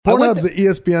Pornhub's the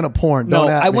ESPN of porn. No, Don't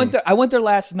at me. I went there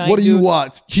last night. What do you dude.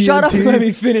 watch? TNT? Shut up and let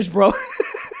me finish, bro.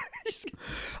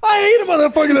 I hate a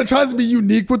motherfucker that tries to be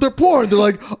unique with their porn. They're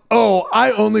like, oh,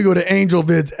 I only go to Angel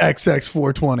Vids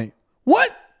XX420. What?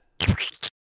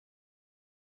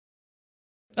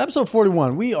 Episode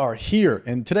 41. We are here,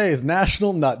 and today is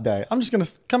National Nut Day. I'm just going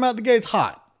to come out the gates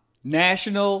hot.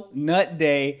 National Nut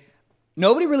Day.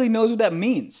 Nobody really knows what that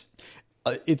means.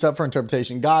 It's up for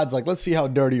interpretation. God's like, let's see how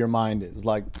dirty your mind is.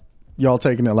 Like, y'all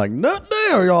taking it like Nut Day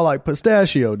or y'all like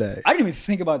Pistachio Day? I didn't even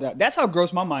think about that. That's how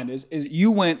gross my mind is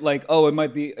you went like, oh, it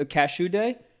might be a cashew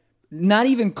day. Not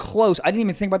even close. I didn't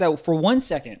even think about that for 1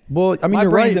 second. Well, I mean, my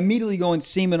you're brain's right. immediately going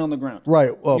semen on the ground.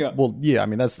 Right. Well, yeah. I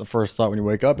mean, that's the first thought when you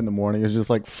wake up in the morning is just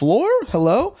like, floor?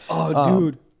 Hello? Oh,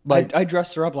 dude. like- I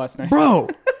dressed her up last night. Bro,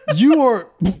 you are...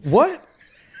 What?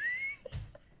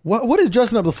 What is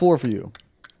dressing up the floor for you?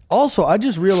 Also, I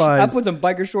just I realized... put some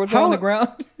biker shorts on the ground.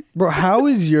 Bro, how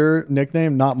is your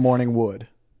nickname not Morning Wood?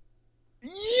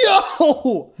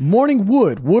 Yo! Morning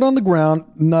Wood. Wood on the ground,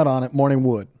 nut on it, Morning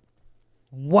Wood.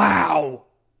 Wow.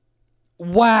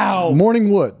 Morning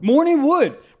Wood. Morning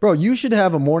Wood. Bro, you should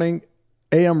have a morning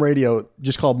AM radio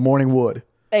just called Morning Wood.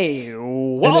 Hey,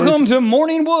 welcome to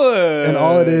Morning Wood. And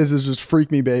all it is just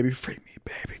freak me, baby. Freak me,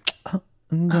 baby.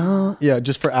 Yeah,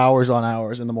 just for hours on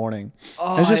hours in the morning.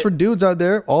 It's just for dudes out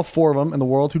there, all four of them in the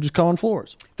world, who just come on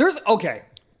floors. Okay.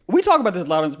 We talk about this a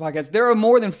lot on this podcast. There are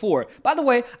more than 4. By the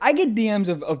way, I get DMs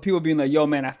of people being like, yo,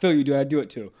 man, I feel you, dude. I do it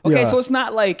too. Okay, Yeah. so it's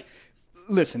not like,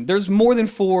 listen, there's more than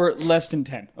 4, less than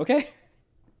 10. Okay?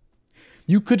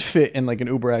 You could fit in like an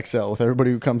Uber XL with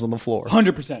everybody who comes on the floor.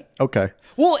 100%. Okay.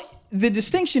 Well, the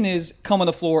distinction is come on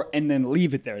the floor and then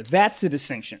leave it there. That's the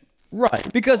distinction.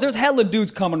 Right. Because there's hella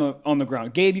dudes coming on the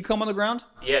ground. Gabe, you come on the ground?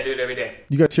 Yeah, dude, every day.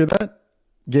 You guys hear that?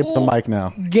 Gabe has a mic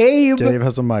now. Gabe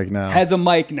Has a mic now. has a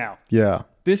mic now. Yeah.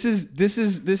 This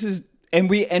is, and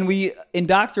we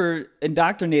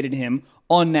indoctrinated him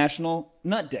on National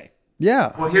Nut Day.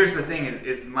 Yeah. Well, here's the thing: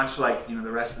 is much like the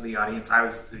rest of the audience. I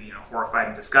was horrified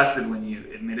and disgusted when you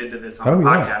admitted to this on the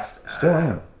podcast. Still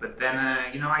am. But then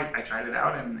I tried it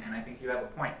out, and I think you have a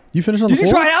point. You finished on the Did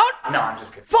you floor? try it out? No, I'm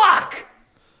just kidding. Fuck!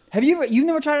 You've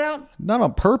never tried it out? Not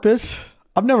on purpose.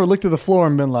 I've never looked at the floor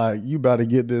and been like, you about to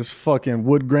get this fucking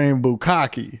wood grain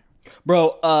bukkake.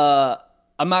 Bro,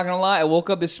 I'm not gonna lie. I woke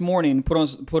up this morning, put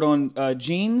on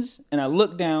jeans, and I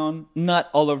looked down, nut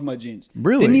all over my jeans.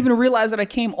 Really? Didn't even realize that I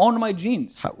came onto my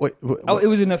jeans. Wait, It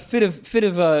was in a fit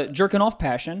of jerking off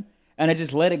passion, and I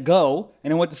just let it go,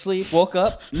 and I went to sleep. Woke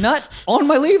up, nut on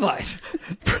my Levi's.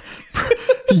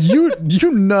 you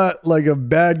nut like a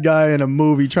bad guy in a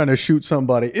movie trying to shoot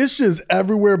somebody. It's just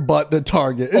everywhere but the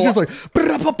target. It's just like...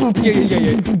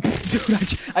 Yeah.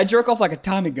 Dude, I jerk off like a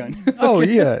Tommy gun. Oh,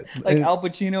 yeah. Like And Al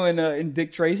Pacino and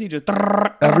Dick Tracy, just...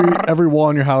 every wall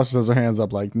in your house has their hands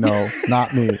up like, no,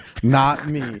 not me. Not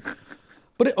me.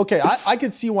 But, I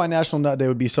could see why National Nut Day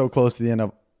would be so close to the end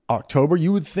of October.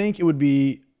 You would think it would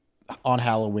be on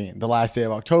Halloween, the last day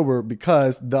of October,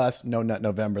 because thus No Nut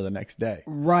November the next day.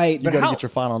 Right. You got to get your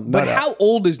final nut But out. how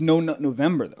old is No Nut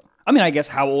November, though? I mean, I guess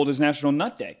how old is National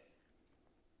Nut Day?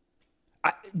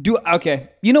 Okay.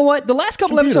 You know what? The last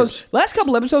couple episodes,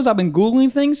 I've been Googling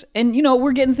things, and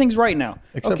we're getting things right now.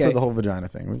 Except for the whole vagina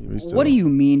thing. We still, What do you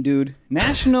mean, dude?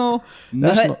 National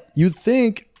Nut... You'd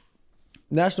think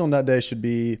National Nut Day should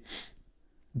be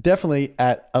definitely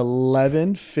at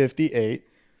 11:58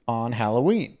 on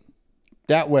Halloween.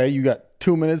 That way you got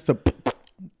 2 minutes to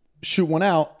shoot one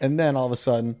out, and then all of a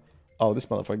sudden, oh, this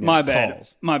motherfucker getting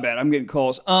calls. My bad. I'm getting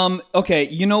calls. Okay,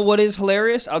 you know what is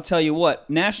hilarious? I'll tell you what.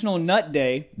 National Nut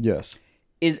Day Yes.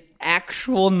 is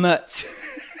actual nuts.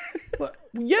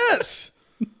 Yes.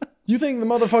 You think the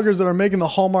motherfuckers that are making the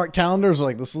Hallmark calendars are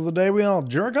like, this is the day we all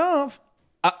jerk off?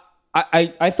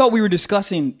 I thought we were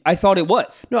discussing. I thought it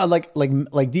was. No,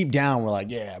 like deep down we're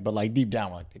like, yeah, but like deep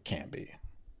down we're like, it can't be.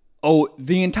 Oh,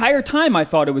 the entire time I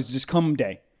thought it was just cum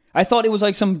day. I thought it was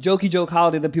like some jokey joke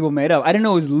holiday that people made up. I didn't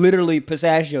know it was literally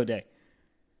Pistachio Day.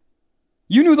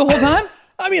 You knew the whole time?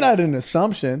 I mean, I had an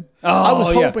assumption. I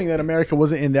was hoping that America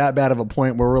wasn't in that bad of a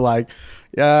point where we're like,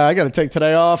 yeah, I got to take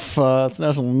today off. It's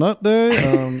National Nut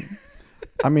Day.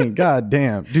 I mean,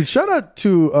 goddamn. Dude, shout out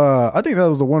to, I think that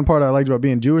was the one part I liked about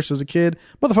being Jewish as a kid.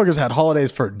 Motherfuckers had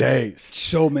holidays for days.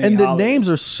 So many And the holidays. names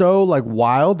are so like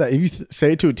wild that if you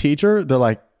say it to a teacher, they're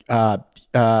like,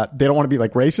 they don't want to be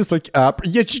like racist. Like,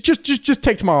 yeah, just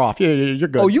take tomorrow off. Yeah, you're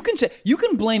good. Oh, you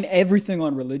can blame everything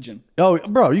on religion. Oh,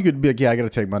 bro, you could be like, yeah, I got to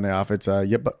take Monday off. It's,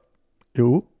 yeah, but,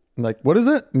 ew. I'm like, what is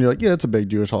it? And you're like, yeah, it's a big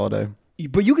Jewish holiday.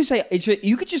 But you could say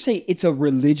you could just say it's a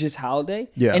religious holiday,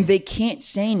 Yeah. and they can't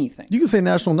say anything. You can say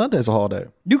National Nut Day is a holiday.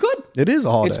 You could. It is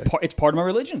a holiday. It's part of my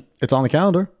religion. It's on the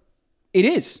calendar. It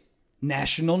is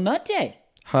National Nut Day.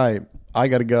 Hi, I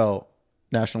gotta go.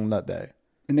 National Nut Day.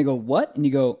 And they go, what? And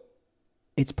you go,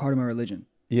 it's part of my religion.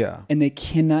 Yeah. And they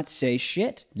cannot say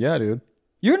shit. Yeah, dude.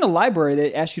 You're in a library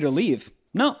that asks you to leave.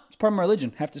 No, it's part of my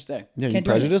religion. Have to stay. Yeah, Can't you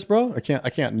do prejudiced, bro? I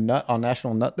can't nut on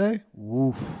National Nut Day?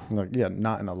 Oof. Like, yeah,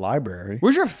 not in a library.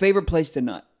 Where's your favorite place to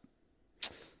nut?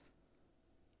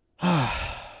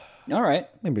 All right.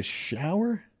 Maybe a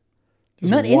shower?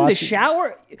 Just Nut in the watch it.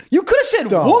 shower? You could have said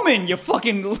Don't. woman, you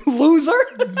fucking loser.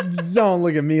 Don't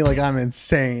look at me like I'm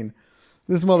insane.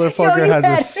 This motherfucker Yo, you has a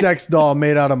had- sex doll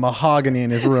made out of mahogany in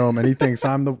his room, and he thinks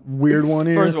I'm the weird one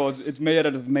here. First of all, it's made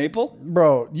out of maple.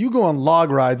 Bro, you go on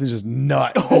log rides and just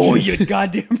nut. Oh, you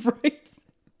goddamn right.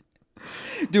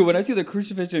 Dude, when I see the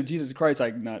crucifixion of Jesus Christ,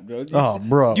 I nut, bro. Oh,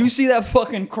 bro. Do you see that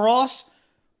fucking cross?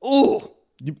 Oh,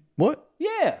 What?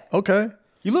 yeah. Okay.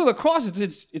 You look at the cross,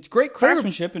 it's great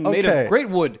craftsmanship and made Okay. of great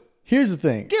wood. Here's the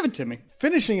thing. Give it to me.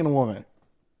 Finishing in a woman.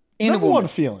 In a Number woman. one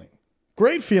feeling.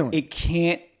 Great feeling. It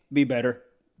can't be better.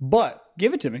 But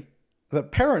Give it to me. the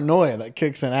paranoia that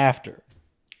kicks in after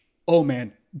Oh,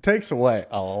 man. takes away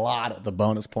a lot of the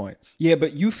bonus points. Yeah,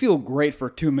 but you feel great for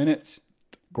 2 minutes.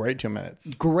 Great 2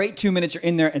 minutes. Great 2 minutes, you're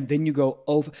in there, and then you go,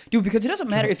 oh, dude, because it doesn't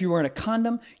matter if you're wearing a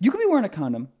condom. You could be wearing a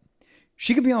condom.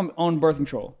 She could be on birth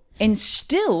control. And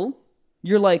still,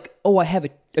 you're like, oh, I have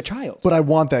a child. But I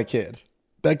want that kid.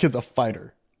 That kid's a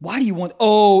fighter. Why do you want,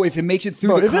 oh, if it makes it through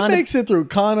Bro, the if condom. it makes it through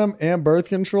condom and birth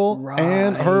control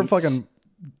and her Right. fucking,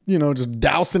 just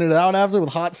dousing it out after with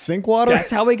hot sink water,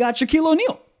 That's how we got Shaquille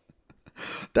O'Neal.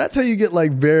 that's how you get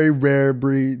like very rare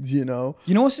breeds, You know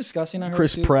what's disgusting? I heard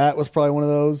Chris too? Pratt was probably one of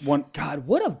those. God,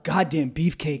 what a goddamn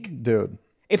beefcake. Dude.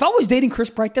 If I was dating Chris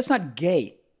Pratt, that's not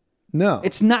gay. No.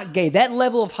 It's not gay. That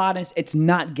level of hotness, it's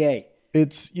not gay.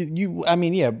 It's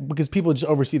because people just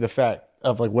oversee the fact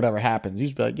of like whatever happens. You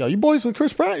just be like, yo, you boys with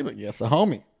Chris Pratt? You're like, yes, the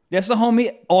homie. That's the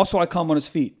homie. Also, I come on his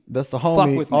feet. That's the Fuck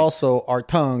homie. with me. Also, our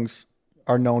tongues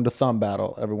are known to thumb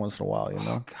battle every once in a while, you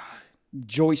know?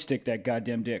 Joystick that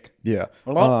goddamn dick. Yeah.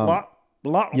 Blah, blah,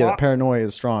 blah, Yeah, the blah. paranoia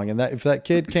is strong. And that if that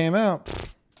kid came out,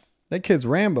 that kid's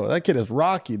Rambo. That kid is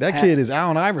Rocky. That kid is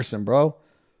Allen Iverson, bro.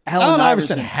 Allen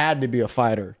Iverson had to be a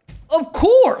fighter. Of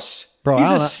course. Bro, He's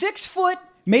a Allen- 6 foot,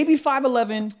 maybe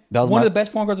 5'11", That was one my- of the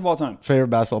best point guards of all time. Favorite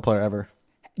basketball player ever.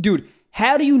 Dude,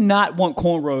 how do you not want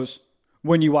cornrows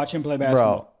when you watch him play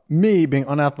basketball? Bro, me being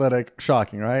unathletic,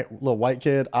 shocking, right? Little white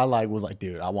kid, I was like,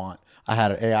 dude, I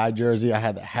had an AI jersey, I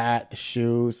had the hat, the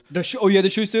shoes. Oh, you had the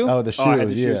shoes too? Oh, the shoes, I had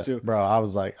the yeah. shoes too. Bro, I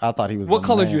was like, I thought he was What the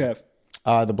colors man. you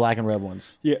have? The black and red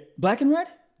ones. Yeah, black and red.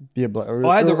 Yeah, black. Oh,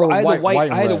 I had the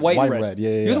white and red. Yeah,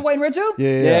 yeah. You're the white and red too?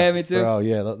 Yeah, me too. Bro,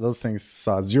 yeah, those things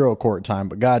saw zero court time,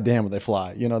 but goddamn, would they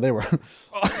fly? They were.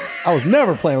 I was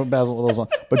never playing with basketball with those on.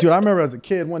 But dude, I remember as a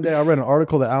kid, one day I read an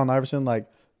article that Allen Iverson like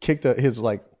kicked his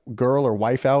like girl or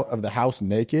wife out of the house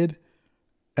naked,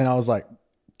 and I was like,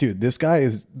 dude, this guy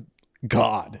is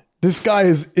God. This guy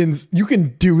is in. You can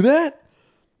do that.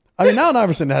 I mean, Allen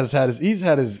Iverson has had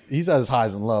his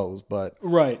highs and lows, but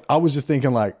Right. I was just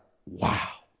thinking like, wow.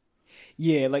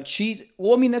 Yeah, like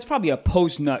that's probably a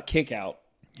post-nut kick out.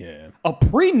 Yeah. A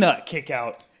pre-nut kick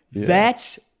out.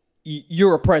 That's,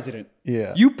 you're a president.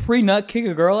 Yeah. You pre-nut kick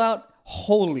a girl out?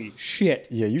 Holy shit.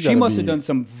 Yeah, you She gotta must be- have done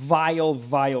some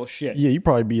vile shit. Yeah, you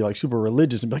probably be like super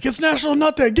religious and be like, it's National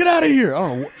Nut Day, get out of here. I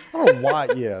don't know why.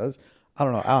 Yeah, I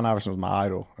don't know. Allen Iverson was my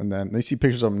idol. And then they see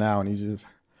pictures of him now and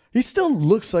he still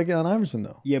looks like Allen Iverson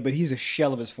though. Yeah, but he's a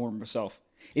shell of his former self.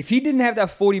 If he didn't have that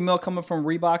 40 mil coming from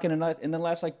Reebok in the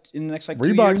next 2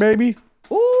 Reebok, years, baby.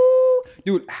 ooh,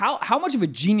 dude, how much of a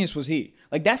genius was he?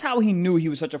 Like, that's how he knew he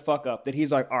was such a fuck up, that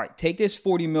he's like, all right, take this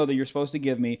 40 mil that you're supposed to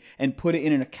give me and put it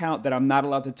in an account that I'm not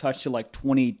allowed to touch till like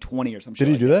 2020 or some shit. Did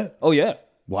he like do that? Oh yeah,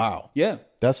 Wow. yeah.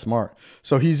 That's smart.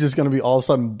 So he's just going to be all of a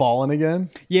sudden balling again?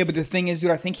 Yeah, but the thing is,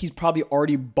 dude, I think he's probably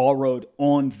already borrowed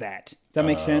on that. Does that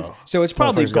make sense? So it's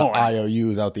probably Motherfucker's got gone.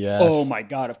 IOUs out the ass. Oh my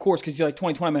God, of course, because you're like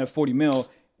 2020, I'm gonna have 40 mil.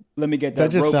 Let me get that.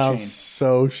 That just rope sounds chain.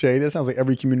 so shady. That sounds like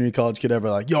every community college kid ever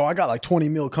like, yo, I got like 20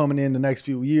 mil coming in the next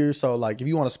few years. So like, if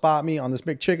you want to spot me on this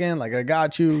big chicken, like I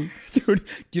got you. Dude,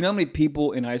 do you know how many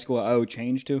people in high school I owe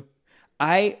change to?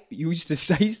 I used to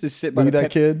sit by Were you the that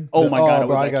pep- kid? Oh my God, I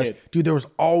bro, was got that you. kid. Dude, there was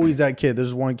always that kid.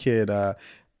 There's one kid that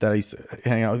I used to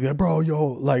hang out with. Be like, bro, yo,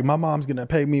 like my mom's gonna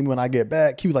pay me when I get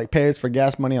back. He would like pay us for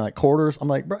gas money in like quarters. I'm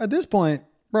like, bro, at this point,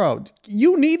 bro,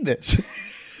 you need this.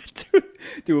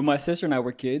 Dude, when my sister and I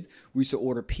were kids, we used to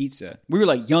order pizza. We were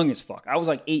like young as fuck. I was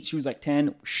like 8, she was like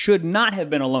 10. Should not have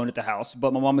been alone at the house,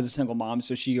 but my mom is a single mom,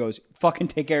 so she goes, fucking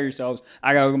take care of yourselves.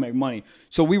 I gotta go make money.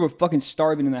 So we were fucking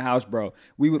starving in the house, bro.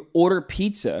 We would order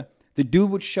pizza. The dude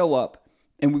would show up,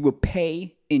 and we would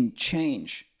pay in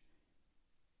change.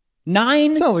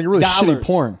 $9. Sounds like a really shitty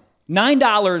porn.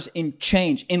 $9 in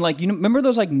change. And like, you know, remember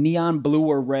those like neon blue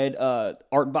or red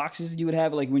art boxes you would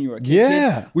have like when you were a kid?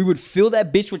 Yeah. We would fill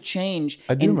that bitch with change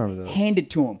and remember those. hand it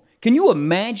to him. Can you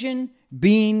imagine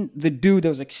being the dude that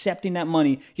was accepting that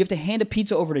money? You have to hand a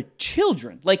pizza over to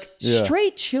children, like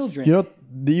straight children. You know,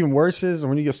 the even worse is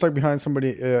when you get stuck behind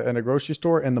somebody in a grocery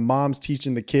store and the mom's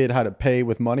teaching the kid how to pay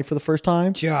with money for the first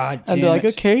time. God and they're like,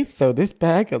 okay, so this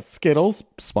bag of Skittles,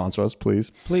 sponsor us,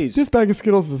 please. Please. This bag of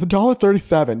Skittles is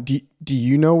 $1.37. Do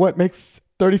you know what makes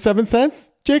 37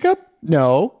 cents, Jacob?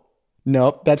 No.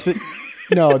 Nope. That's it.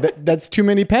 No, that's too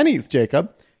many pennies,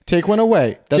 Jacob. Take one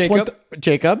away. That's Jacob.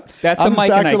 Jacob. That's a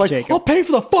Mike and Ike, like, Jacob. I'll pay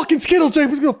for the fucking Skittles,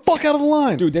 Jacob. Get the fuck out of the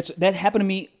line. Dude, that happened to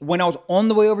me when I was on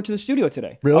the way over to the studio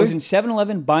today. Really? I was in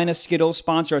 7-Eleven buying a Skittles,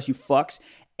 sponsor us, you fucks,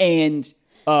 and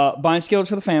buying Skittles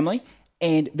for the family.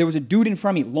 And there was a dude in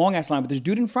front of me, long ass line, but there's a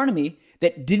dude in front of me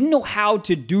that didn't know how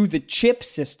to do the chip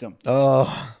system.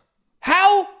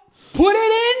 How? Put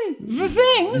it in the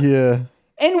thing. Yeah.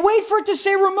 And wait for it to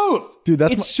say remove. Dude,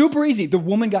 it's super easy. The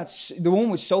woman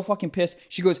was so fucking pissed.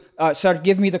 She goes, sir,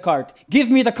 give me the card. Give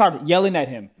me the card. Yelling at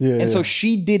him. So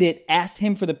she did it, asked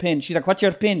him for the pin. She's like, what's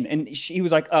your pin? And he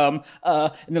was like, and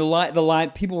the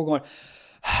line, people were going,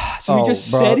 so he just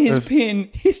said his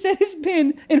pin. He said his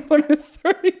pin in front of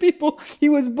 30 people. He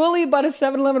was bullied by the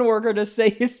 7-Eleven worker to say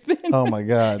his pin. Oh my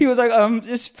God. He was like,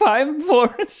 just 5,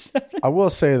 4, 7. I will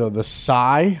say though, the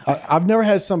sigh. I've never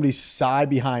had somebody sigh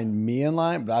behind me in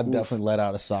line, but I've definitely let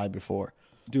out a sigh before.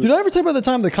 Dude. Did I ever tell you about the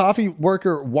time the coffee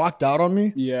worker walked out on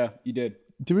me? Yeah, you did.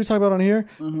 Did we talk about it on here?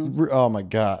 Mm-hmm. Oh my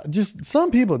God. Just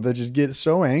some people that just get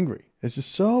so angry. It's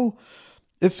just so,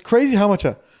 it's crazy how much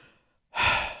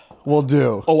will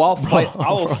do. Oh, I'll fight.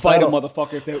 I will fight a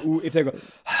motherfucker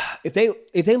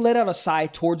if they let out a sigh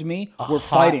towards me. We're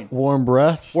fighting. Warm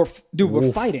breath. We're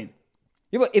fighting.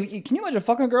 Can you imagine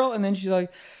fucking a girl and then she's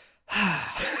like,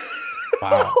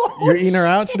 wow, you're eating her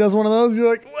out. She does one of those. You're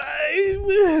like,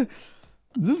 wait,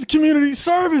 this is community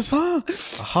service, huh?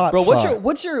 A hot bro. sigh.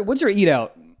 What's your eat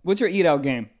out? What's your eat out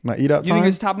game? My eat out. You think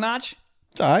it's top notch?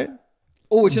 It's all right.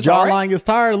 Oh, it's just jawline gets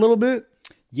tired a little bit.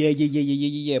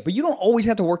 Yeah. But you don't always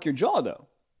have to work your jaw, though.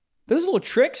 There's little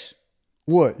tricks.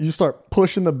 What? You start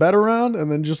pushing the bed around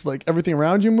and then just like everything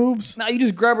around you moves? No, you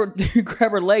just grab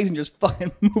her legs and just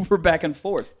fucking move her back and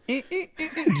forth.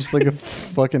 Just like a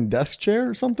fucking desk chair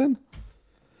or something?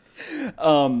 You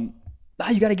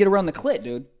got to get around the clit,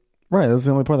 dude. Right. That's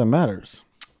the only part that matters.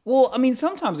 Well, I mean,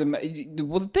 sometimes,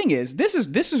 the thing is, this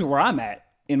is where I'm at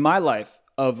in my life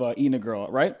of eating a girl,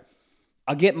 right?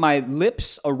 I'll get my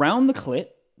lips around the clit.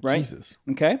 Right? Jesus.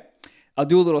 Okay. I'll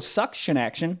do a little suction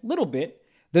action, little bit,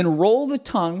 then roll the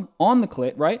tongue on the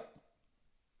clit, right?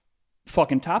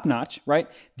 Fucking top notch, right?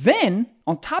 Then,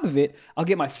 on top of it, I'll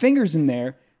get my fingers in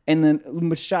there and then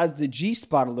massage the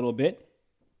G-spot a little bit.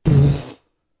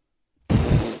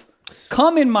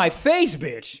 Come in my face,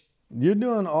 bitch. You're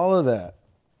doing all of that.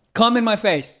 Come in my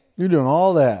face. You're doing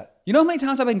all that. You know how many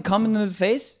times I've been coming in the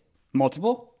face?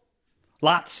 Multiple?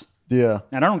 Lots. Yeah.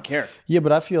 And I don't care. Yeah,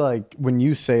 but I feel like when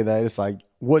you say that, it's like,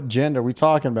 what gender are we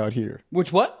talking about here?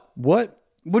 Which what? What?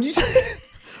 What'd you say?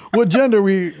 What gender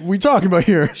we talking about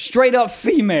here? Straight up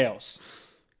females.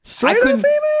 Straight up females?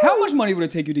 How much money would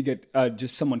it take you to get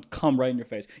just someone come right in your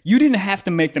face? You didn't have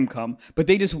to make them come, but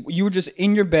you were just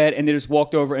in your bed and they just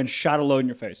walked over and shot a load in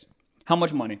your face. How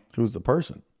much money? Who's the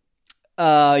person?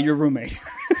 Your roommate.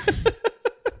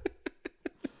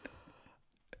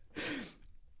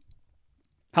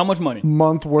 How much money?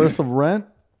 Month worth of rent?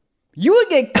 You would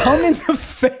get cum in the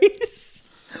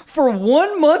face for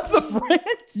 1 month of rent?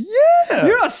 Yeah.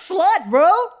 You're a slut, bro.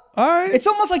 All right. It's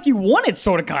almost like you want it,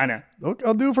 sort of, kind of. Okay,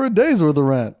 I'll do it for a day's worth of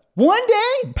rent. One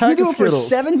day? Pack you of do it Skittles.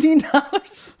 for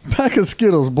 $17? Pack of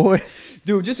Skittles, boy.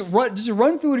 Dude, just run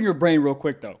through it in your brain real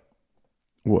quick, though.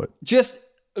 What? Just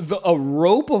a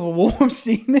rope of warm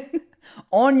semen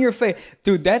on your face.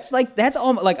 Dude, that's like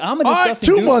I'm a disgusting all right,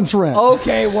 2 dude. months rent.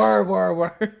 Okay,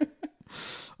 word.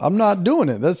 I'm not doing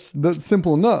it. That's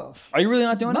simple enough. Are you really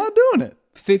not doing it? Not doing it.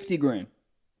 50 grand.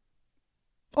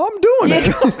 I'm doing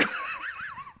it.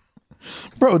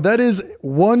 Bro, that is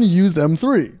one used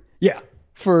M3. Yeah.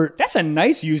 That's a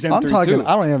nice use M3 I'm talking, too.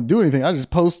 I don't even have to do anything. I just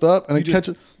post up and I catch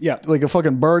it. Yeah. Like a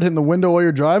fucking bird hitting the window while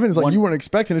you're driving. It's like you weren't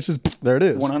expecting. It's just, there it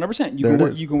is.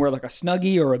 100%. You can wear like a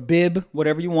Snuggie or a bib,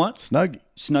 whatever you want. Snuggie.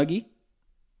 Snuggie.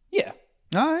 Yeah.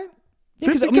 All right.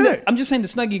 Yeah, 'cause, 50K. I'm just saying the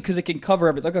Snuggie because it can cover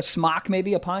everything, like a smock,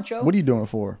 maybe a poncho. What are you doing it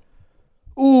for?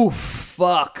 Ooh,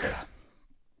 fuck.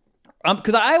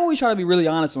 Because I always try to be really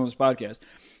honest on this podcast.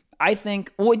 I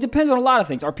think, well, it depends on a lot of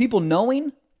things. Are people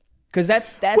knowing? Because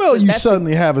that's Well, you that's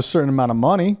suddenly have a certain amount of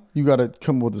money. You got to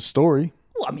come with a story.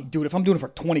 Well, I mean, dude, if I'm doing it for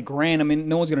 20 grand, I mean,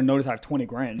 no one's gonna notice I have 20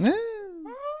 grand.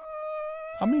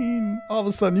 I mean, all of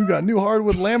a sudden you got new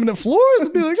hardwood laminate floors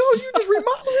and be like, oh, you just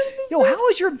remodeled it. Yo, how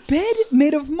is your bed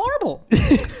made of marble?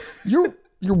 Your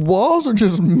walls are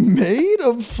just made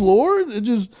of floors. It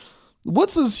just,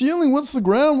 what's the ceiling? What's the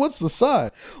ground? What's the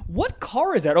side? What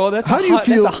car is that? Oh, that's How do you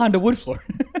feel? That's a Honda wood floor.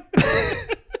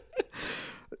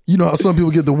 You know how some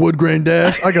people get the wood grain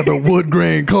dash? I got the wood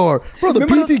grain car. Bro, the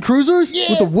Remember PT Cruisers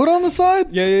with the wood on the side?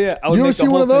 Yeah. I would You ever make the see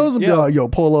one whole of those thing- and be like, yo,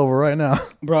 pull over right now.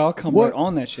 Bro, I'll come What? right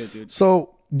on that shit, dude.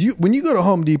 So when you go to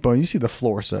Home Depot and you see the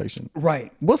floor section,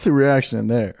 Right. what's the reaction in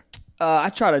there? I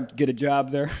try to get a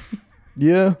job there.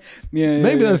 Yeah? yeah.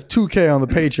 Maybe that's 2K on the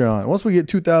Patreon. Once we get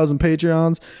 2,000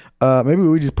 Patreons, maybe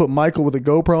we just put Michael with a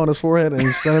GoPro on his forehead and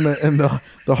just send him in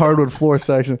the hardwood floor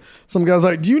section. Some guy's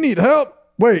like, do you need help?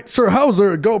 Wait, sir, how is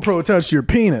there a GoPro attached to your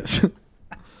penis?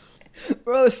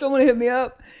 Bro, someone hit me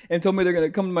up and told me they're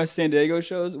gonna come to my San Diego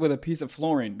shows with a piece of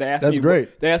flooring. That's me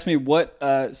great. They asked me what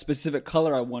specific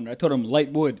color I wanted. I told them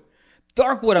light wood.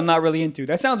 Dark wood, I'm not really into.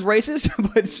 That sounds racist,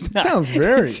 but it's not. Sounds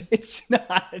very. It's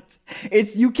not.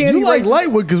 It's you can't. You like erase-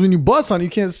 light wood because when you bust on it, you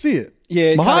can't see it. Yeah,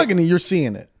 it Mahogany, you're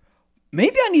seeing it.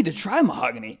 Maybe I need to try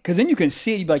mahogany because then you can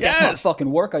see it. You'd be like, that's Yes. my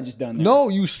fucking work I just done there. No,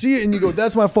 you see it and you go,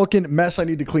 that's my fucking mess I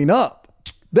need to clean up.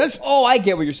 That's Oh, I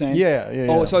get what you're saying. Yeah.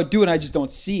 Oh, so I do it, and I just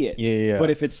don't see it. Yeah. But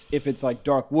if it's like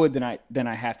dark wood, then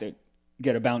I have to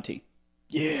get a bounty.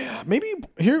 yeah. Maybe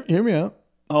hear me out.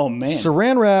 Oh man.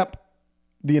 Saran wrap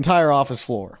the entire office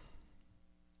floor.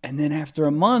 And then after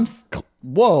a month,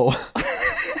 Whoa. I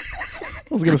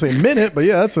was gonna say minute, but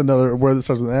yeah, that's another word that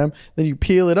starts with an M. Then you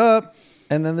peel it up,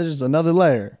 and then there's just another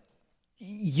layer.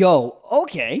 yo,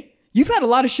 okay, you've had a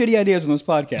lot of shitty ideas on this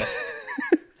podcast,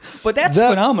 but that's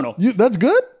phenomenal. That's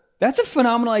good. That's a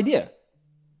phenomenal idea.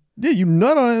 Yeah, you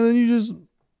nut on it, and then you just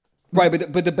Right,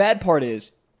 but the bad part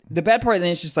is then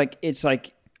it's just like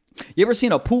you ever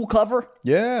seen a pool cover?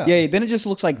 yeah. Yeah, then it just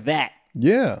looks like that.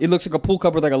 Yeah. It looks like a pool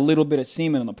cover with like a little bit of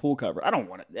semen on the pool cover. I don't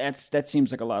want it. That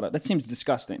seems like that seems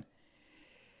disgusting.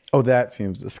 Oh, that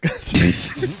seems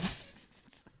disgusting.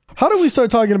 How do we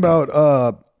start talking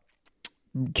about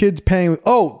kids paying?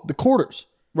 Oh, the quarters.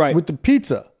 Right. With the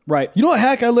pizza. Right. You know what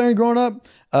hack I learned growing up?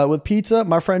 With pizza,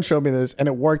 my friend showed me this and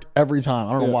it worked every time.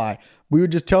 I don't know why. We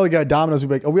would just tell the guy Domino's, we'd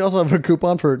be like, oh, we also have a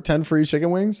coupon for 10 free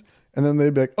chicken wings. And then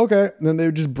they'd be like, okay. And then they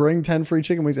would just bring 10 free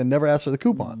chicken wings and never ask for the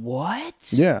coupon. What?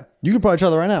 Yeah. You can probably try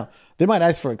that right now. They might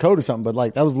ask for a code or something, but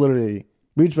like that was literally,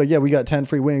 we'd just be like, yeah, we got 10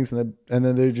 free wings. And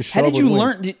then they just show How up did you with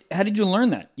wings. learn? How did you learn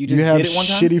that? You just You have did it one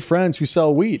time. shitty friends who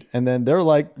sell weed. And then they're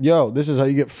like, yo, this is how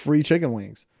you get free chicken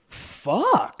wings.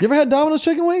 Fuck. You ever had Domino's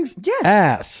chicken wings? Yes.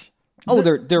 Ass. Oh,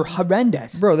 they're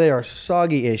horrendous. Bro, they are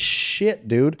soggy as shit,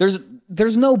 dude.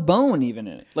 There's no bone even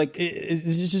in it. Like It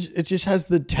just has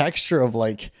the texture of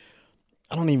like,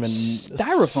 I don't even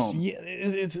Styrofoam. Yeah,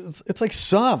 it's like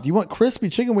soft. You want crispy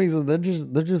chicken wings, and they're just.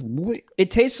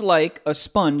 it tastes like a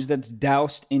sponge that's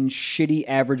doused in shitty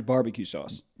average barbecue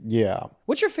sauce. Yeah.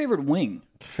 What's your favorite wing?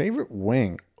 Favorite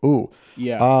wing? Ooh.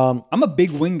 Yeah. I'm a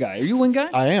big wing guy. Are you a wing guy?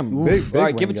 I am Oof. big. All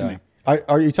right, wing give it to guy. me.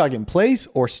 Are you talking place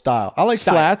or style? I like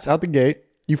Style. flats out the gate.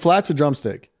 You flats or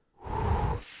drumstick?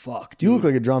 Fuck, dude. You look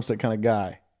like a drumstick kind of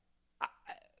guy.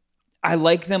 I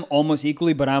like them almost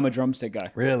equally, but I'm a drumstick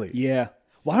guy. Really? Yeah.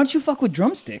 Why don't you fuck with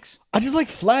drumsticks? I just like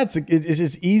flats. It's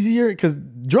just easier because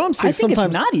drumsticks I think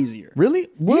sometimes it's not easier. Really?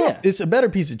 Well, Yeah. it's a better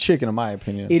piece of chicken in my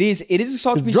opinion. It is a soft piece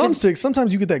of chicken. Drumsticks,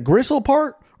 sometimes you get that gristle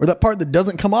part or that part that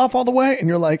doesn't come off all the way, and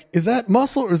you're like, is that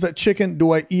muscle or is that chicken?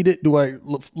 Do I eat it? Do I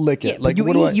lick Yeah, it? but Like, you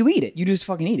what eat, do I? you eat it. You just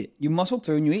fucking eat it. You muscle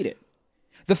through and you eat it.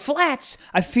 The flats,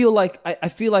 I feel like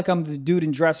I'm the dude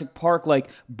in Jurassic Park, like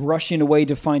brushing away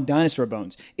to find dinosaur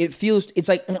bones. It's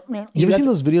like You ever seen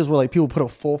those videos where like people put a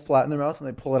full flat in their mouth and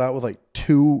they pull it out with like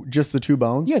just the two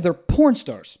bones? Yeah, they're porn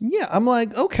stars. Yeah, I'm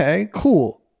like, okay,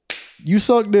 cool. You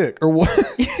suck dick or what?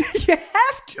 You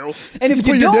have to, and if You you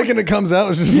put your don't, dick and it comes out.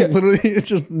 It's just literally, it's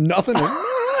just nothing. All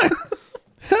right.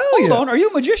 Hell hold yeah. on, are you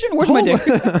a magician? Where's my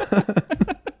dick?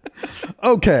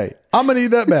 Okay, I'm gonna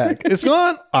need that back. It's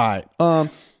gone. All right.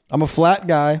 I'm a flat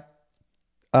guy,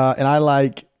 and I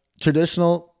like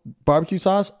traditional barbecue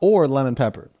sauce or lemon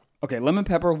pepper. Okay, lemon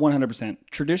pepper, 100%.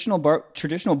 Traditional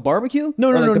barbecue? No,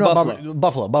 Or like the no.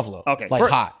 buffalo? Buffalo. Okay, like for-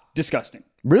 hot. Disgusting.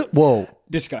 Really? Whoa.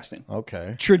 Disgusting.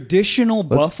 Okay. Traditional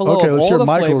buffalo. Okay, of let's all hear the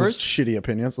Michael's flavors. shitty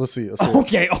opinions. Let's see.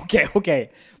 Okay.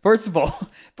 First of all,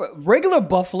 regular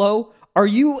buffalo. Are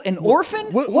you an orphan?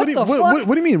 What the fuck? What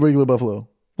do you mean regular buffalo?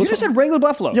 You just said regular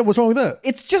buffalo. Yeah, what's wrong with that?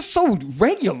 It's just so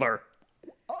regular.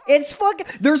 It's fucking.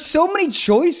 There's so many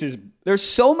choices. There's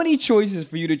so many choices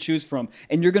for you to choose from,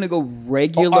 and you're gonna go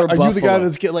regular buffalo. Are you the guy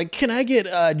that's can I get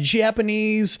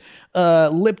Japanese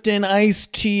Lipton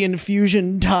iced tea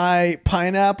infusion Thai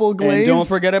pineapple glaze? And don't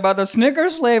forget about the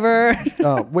Snickers flavor.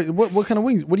 Wait, what kind of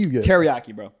wings? What do you get?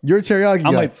 Teriyaki, bro. You're a teriyaki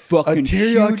I'm guy. a fucking a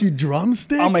teriyaki huge-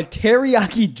 drumstick? I'm a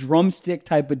teriyaki drumstick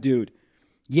type of dude.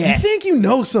 Yes. You think you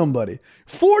know somebody?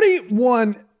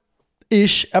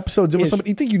 41-ish episodes in with somebody.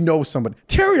 You think you know somebody?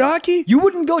 Teriyaki? You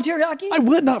wouldn't go teriyaki? I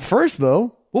would not first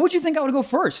though. What would you think I would go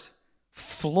first?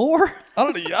 Floor?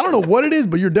 I don't know what it is,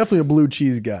 but you're definitely a blue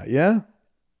cheese guy. Yeah.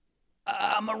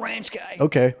 I'm a ranch guy.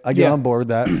 Okay, I get Yeah. on board with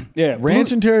that. Yeah.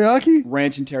 Ranch and teriyaki,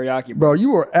 Ranch and teriyaki, bro. bro. You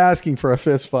were asking for a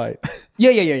fist fight. Yeah.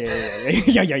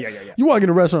 Yeah. You walk in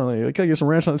a restaurant, like, can I get some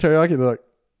ranch on the teriyaki? They're like,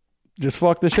 just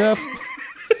fuck the chef.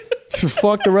 Just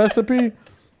fuck the recipe.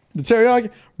 The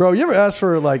teriyaki, bro. You ever ask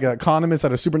for like condiments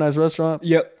at a super nice restaurant?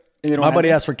 Yep. My buddy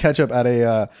asked for ketchup at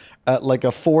a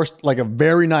a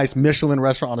very nice Michelin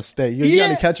restaurant on a steak. You got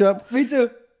any ketchup? Me too.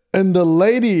 And the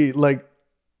lady like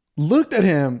looked at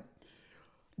him,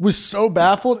 was so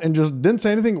baffled and just didn't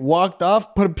say anything, walked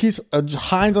off, put a piece of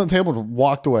Heinz on the table and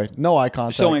walked away. No eye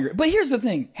contact. So angry. But here's the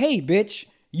thing. Hey, bitch,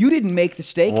 you didn't make the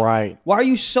steak. Right. Why are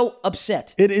you so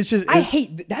upset? It's just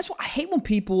That's why I hate when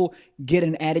people get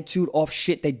an attitude off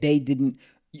shit that they didn't.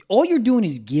 All you're doing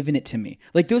is giving it to me.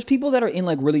 Like those people that are in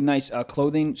like really nice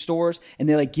clothing stores and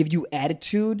they like give you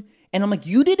attitude. And I'm like,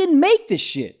 you didn't make this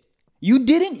shit. You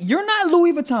didn't. You're not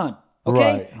Louis Vuitton.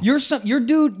 Okay, right.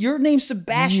 Your name's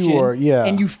Sebastian, You are, yeah.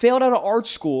 and you failed out of art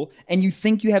school, and you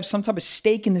think you have some type of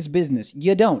stake in this business.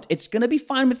 You don't. It's gonna be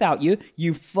fine without you.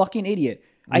 You fucking idiot.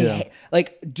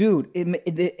 Dude.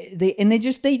 They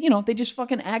just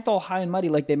fucking act all high and mighty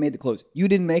like they made the clothes. You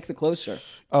didn't make the clothes, sir.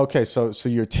 Okay, so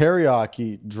your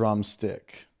teriyaki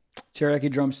drumstick Teriyaki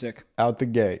drumstick out the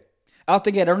gate. out the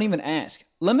gate. I don't even ask.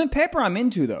 Lemon pepper, I'm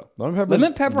into though.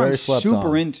 Lemon pepper, I'm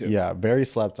super into. Yeah, very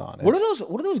slept on. What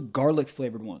are those garlic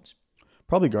flavored ones?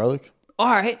 Probably garlic. All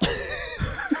right.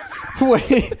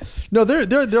 Wait, no,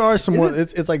 there are some more.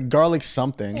 It's like garlic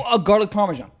something. A garlic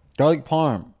parmesan. Garlic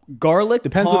parm. Garlic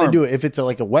Depends parm. what they do. If it's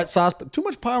like a wet sauce, but too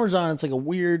much parmesan, it's like a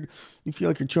weird. You feel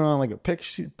like you're chewing on like a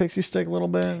pixie stick a little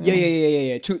bit.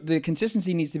 Yeah. The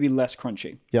consistency needs to be less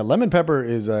crunchy. Yeah, lemon pepper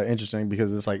is interesting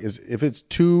because it's like if it's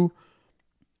too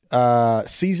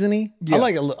seasony. Yeah. I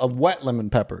like a wet lemon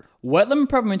pepper. Wet lemon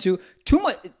pepper I'm into. Too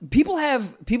much. People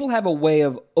have a way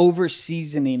of over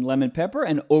seasoning lemon pepper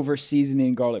and over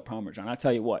seasoning garlic parmesan. I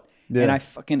tell you what. Yeah.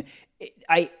 And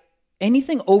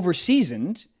anything over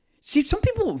seasoned. See, some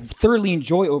people thoroughly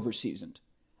enjoy over seasoned.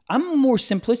 I'm a more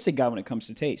simplistic guy when it comes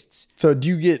to tastes. So do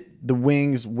you get the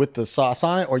wings with the sauce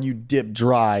on it, or you dip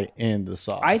dry in the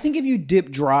sauce? I think if you dip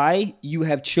dry, you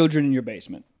have children in your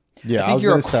basement. Yeah, I think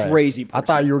you're a crazy person. I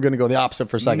thought you were going to go the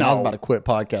opposite for a second. No. I was about to quit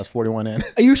podcast 41 in.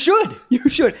 You should.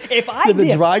 If I The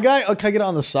dip, dry guy? Oh, can I get it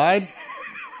on the side?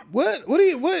 Why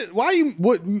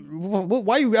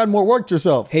you add more work to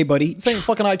yourself? hey buddy, This ain't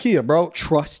fucking IKEA, bro.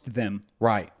 trust them.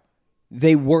 Right.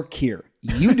 They work here.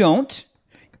 You don't.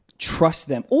 Trust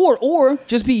them. Or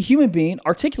just be a human being,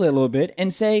 articulate a little bit,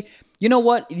 and say, you know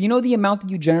what? You know the amount that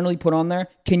you generally put on there?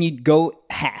 Can you go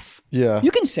half? Yeah.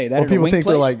 You can say that. Or at a people wing think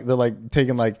place. they're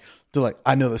like,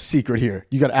 I know the secret here.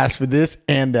 You got to ask for this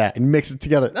and that and mix it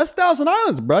together. That's Thousand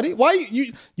Islands, buddy. Why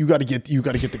you got to get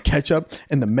the ketchup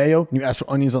and the mayo and you ask for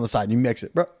onions on the side and you mix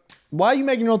it, bro. Why are you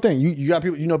making your own thing? You got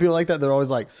people, people like that. They're always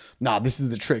like, nah, this is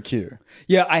the trick here.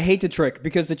 Yeah, I hate the trick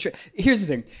because here's the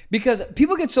thing. Because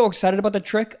people get so excited about the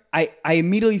trick, I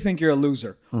immediately think you're a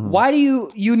loser. Mm-hmm. Why do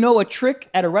you know a trick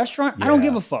at a restaurant? I don't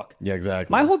give a fuck. Yeah,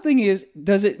 exactly. My whole thing is,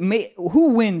 who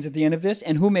wins at the end of this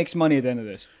and who makes money at the end of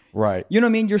this? Right. You know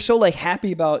what I mean? You're so like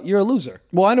happy about you're a loser.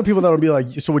 Well, I know people that will be like,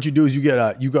 so what you do is you go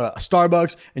to a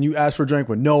Starbucks and you ask for a drink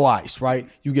with no ice, right?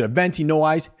 You get a venti, no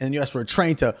ice, and you ask for a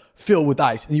Trenta filled with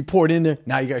ice, and you pour it in there.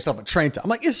 Now you got yourself a Trenta. I'm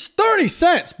like, it's 30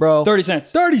 cents, bro. 30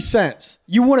 cents. 30 cents.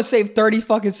 You want to save 30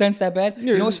 fucking cents that bad?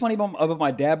 Yeah. You know what's funny about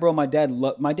my dad, bro? My dad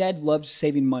loves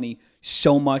saving money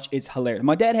so much. It's hilarious.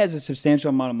 My dad has a substantial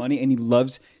amount of money and he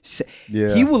loves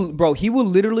he will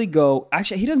literally go,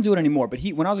 actually he doesn't do it anymore, but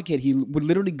when I was a kid, he would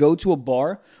literally go to a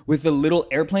bar with the little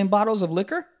airplane bottles of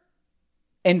liquor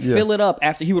and fill it up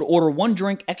after he would order one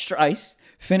drink, extra ice,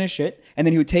 finish it, and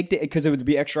then he would take because it would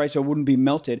be extra ice so it wouldn't be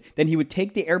melted. Then he would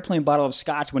take the airplane bottle of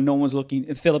scotch when no one's looking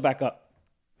and fill it back up.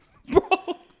 Bro.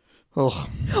 Ugh.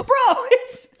 Bro,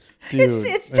 it's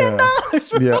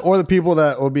 $10. Yeah, or the people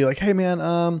that will be like, "Hey, man,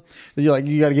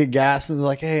 you got to get gas," and they're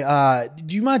like, "Hey,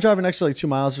 do you mind driving an extra like 2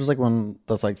 miles?" There's like one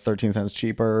that's like 13 cents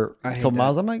cheaper, a couple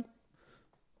miles. I'm like,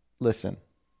 listen,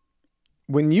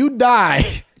 when you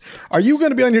die, are you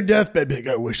going to be on your deathbed? Big,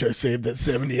 I wish I saved that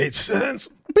 78 cents.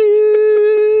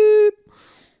 Beep.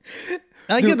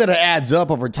 And I get that it adds up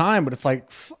over time, but it's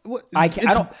like,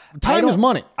 time is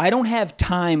money. I don't have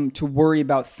time to worry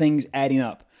about things adding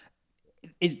up.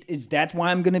 Is that why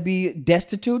I'm going to be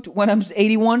destitute when I'm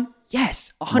 81?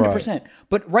 Yes, 100%. Right.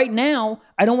 But right now,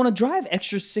 I don't want to drive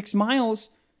extra 6 miles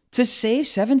to save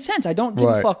 7 cents. I don't give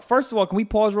a fuck. First of all, can we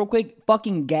pause real quick?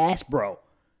 Fucking gas, bro.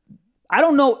 I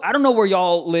don't know where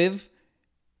y'all live.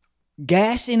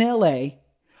 Gas in LA.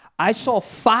 I saw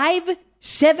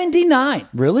 $5.79.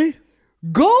 Really?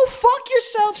 Go fuck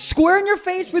yourself square in your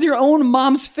face with your own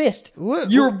mom's fist.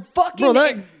 You're fucking... Bro,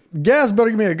 that gas better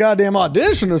give me a goddamn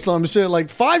audition or some shit. Like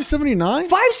 $5.79?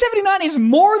 $5.79 is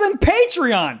more than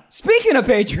Patreon. Speaking of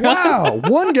Patreon. Wow.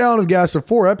 1 gallon of gas for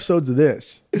 4 episodes of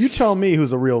this. You tell me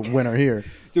who's a real winner here.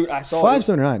 Dude, I saw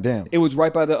 $5.79, damn. It was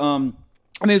right by the...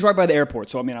 it was right by the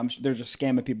airport. So, I mean, they're just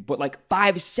scamming people. But like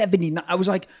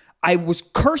 $5.79. I was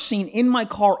cursing in my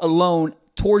car alone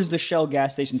towards the Shell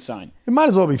gas station sign. It might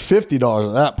as well be $50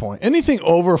 at that point. Anything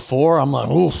over 4, I'm like,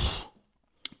 oof.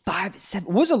 5, 7.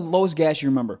 What was the lowest gas you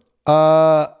remember?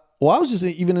 Well, I was just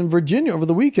even in Virginia over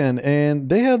the weekend, and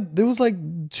there was like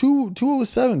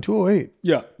 207, 208.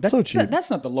 Yeah, that's so cheap. That's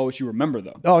not the lowest you remember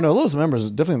though. Oh no, lowest members is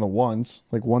definitely in the ones,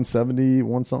 like 170,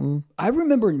 one something. I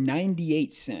remember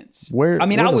 98 cents. Where? I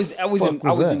mean, where I was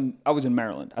in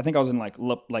Maryland. I think I was in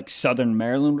like southern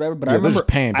Maryland, or whatever. But I remember they're just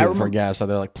paying people for gas. So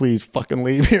they're like, please fucking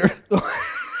leave here.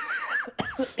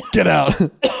 Get out.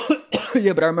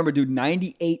 Yeah, but I remember, dude,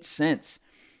 98 cents.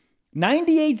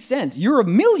 98 cents. You're a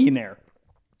millionaire.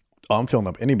 Oh, I'm filling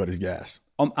up anybody's gas.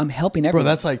 I'm helping everyone.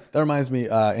 Bro, that reminds me,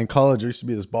 in college, there used to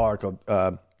be this bar called,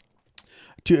 they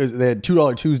had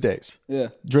 $2 Tuesdays. Yeah.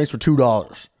 Drinks were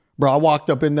 $2. Bro, I walked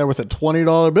up in there with a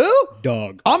 $20 bill.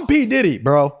 Dog. I'm P. Diddy,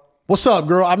 bro. What's up,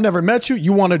 girl? I've never met you.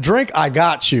 You want a drink? I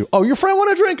got you. Oh, your friend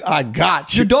want a drink? I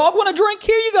got you. Your dog want a drink?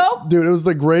 Here you go. Dude, it was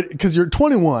the great, because you're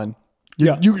 21.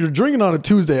 You're drinking on a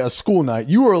Tuesday, a school night.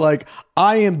 You are like,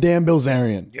 I am Dan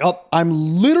Bilzerian. Yup. I'm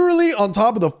literally on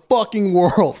top of the fucking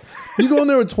world. You go in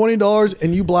there with $20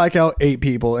 and you black out 8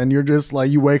 people, and you're just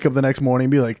like, you wake up the next morning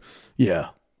and be like, yeah,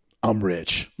 I'm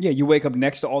rich. Yeah, you wake up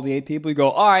next to all the 8 people. You go,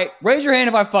 all right, raise your hand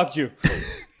if I fucked you.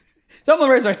 Someone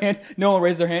raise their hand. No one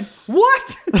raised their hand.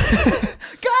 What? God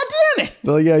damn it.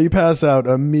 They're like, yeah, you pass out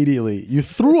immediately. You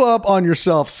threw up on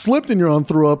yourself, slipped in your own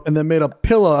throw up, and then made a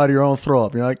pillow out of your own throw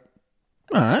up. You're like,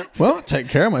 all right, well, take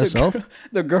care of myself.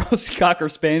 The girl's cocker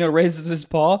spaniel raises his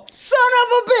paw. Son of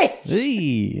a bitch!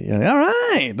 Hey, all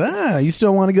right. You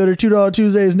still want to go to $2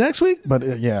 Tuesdays next week?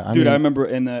 But yeah, I remember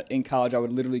in college, I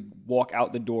would literally walk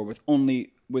out the door with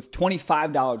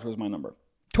 $25 was my number.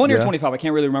 20 or 25, I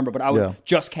can't really remember, but I would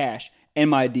just cash and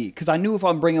my ID because I knew if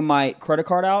I'm bringing my credit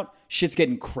card out, shit's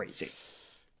getting crazy.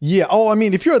 Yeah. Oh, I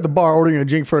mean, if you're at the bar ordering a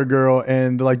drink for a girl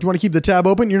and they're like, do you want to keep the tab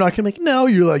open? You're not going to be like, no.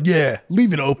 You're like, yeah,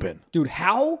 leave it open. Dude,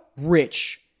 how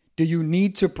rich do you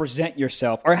need to present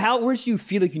yourself? Or how rich do you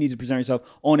feel like you need to present yourself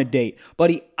on a date?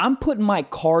 Buddy, I'm putting my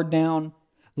card down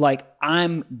like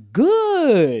I'm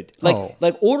good.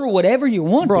 Like order whatever you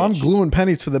want, bro. Bitch. I'm gluing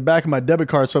pennies to the back of my debit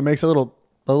card so it makes a little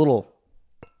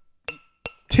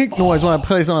tink noise when I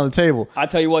place it on the table. I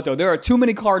tell you what, though, there are too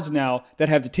many cards now that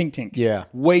have the tink tink. Yeah,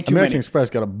 way too American many. Express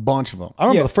got a bunch of them. I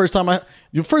remember the first time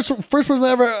your first person I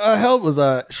ever held was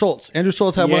Schultz. Andrew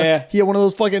Schultz had one. He had one of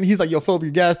those fucking. He's like, yo, fill up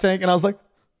your gas tank, and I was like,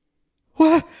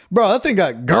 what, bro? That thing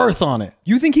got girth on it.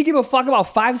 You think he give a fuck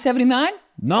about $5.79?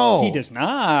 No, he does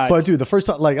not. But dude, the first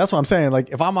time, like that's what I'm saying. Like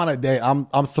if I'm on a date, I'm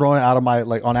throwing it out of my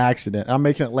on accident. I'm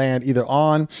making it land either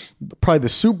on probably the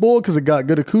soup bowl because it got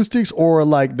good acoustics, or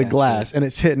like the glass, and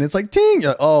it's hitting. It's like ting.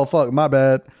 Oh fuck, my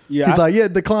bad. Yeah, he's like, yeah,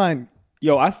 decline.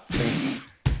 Yo, all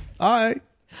right.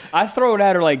 I throw it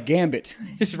at her like Gambit,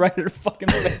 just right at her fucking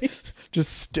face.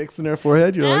 Just sticks in her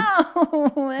forehead. You're like, you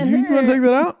want to take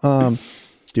that out?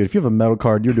 Dude, if you have a metal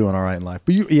card, you're doing all right in life.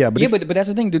 But but that's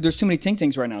the thing, dude. There's too many Tink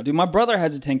Tinks right now, dude. My brother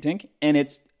has a Tink Tink, and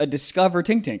it's a Discover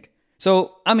Tink Tink.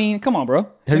 So I mean, come on, bro.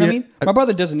 You know what I mean? My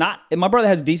brother does not. My brother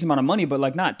has a decent amount of money, but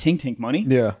like not Tink Tink money.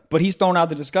 Yeah. But he's throwing out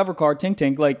the Discover card Tink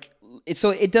Tink, like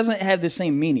so it doesn't have the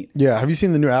same meaning. Yeah. Have you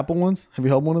seen the new Apple ones? Have you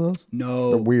held one of those?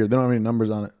 No. They're weird. They don't have any numbers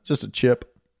on it. It's just a chip.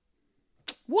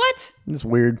 What? It's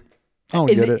weird. I don't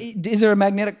get it. Is there a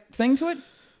magnetic thing to it?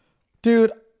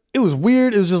 Dude, it was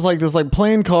weird. It was just like this like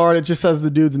plain card. It just says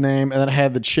the dude's name, and then it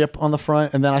had the chip on the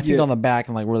front, and then I think on the back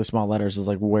in like really small letters is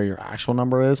like where your actual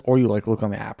number is, or you like look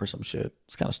on the app or some shit.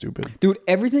 It's kind of stupid. Dude,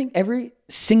 every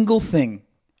single thing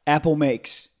Apple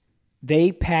makes,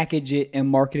 they package it and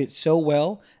market it so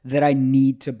well that I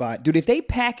need to buy it. Dude, if they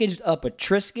packaged up a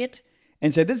Triscuit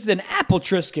and said, this is an Apple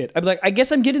Triscuit, I'd be like, I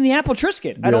guess I'm getting the Apple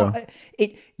Triscuit.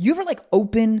 You ever like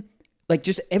open, like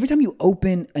just every time you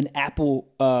open an Apple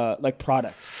like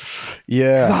product.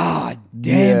 Yeah. God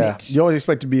damn it. You always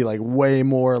expect to be like way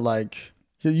more like,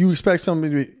 you expect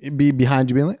somebody to be behind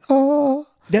you being like, oh.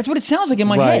 That's what it sounds like in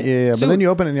my Right, head. yeah. So, But then you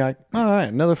open it and you're like, all right,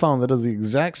 another phone that does the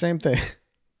exact same thing.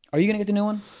 are you going to get the new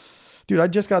one? Dude, I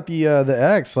just got the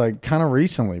X like kind of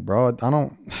recently, bro.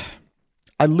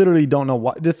 I literally don't know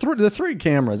why. The three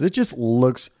cameras, it just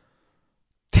looks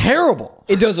terrible.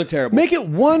 It does look terrible. Make it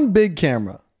one big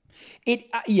camera.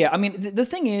 I mean, the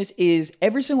thing is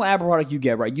every single Apple product you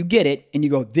get, right? You get it and you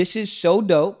go, this is so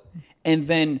dope. And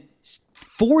then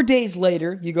 4 days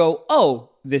later, you go, oh,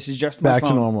 this is just my Back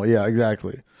phone. to normal. Yeah,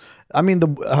 exactly. I mean,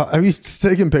 have you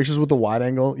taken pictures with the wide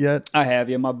angle yet? I have,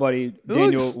 yeah. My buddy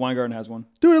Daniel Weingarten has one.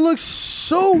 Dude, it looks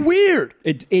so weird.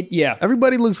 Yeah.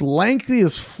 Everybody looks lengthy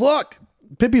as fuck.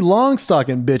 Pippi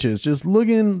Longstocking bitches just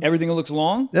looking. Everything that looks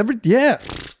long.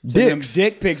 Dicks.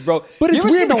 Dick pics, bro. But it's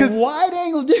weird because wide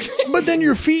angle dick. But then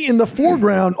your feet in the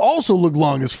foreground also look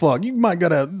long as fuck. You might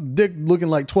got a dick looking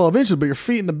like 12 inches, but your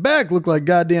feet in the back look like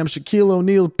goddamn Shaquille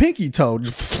O'Neal's pinky toe.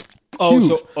 Just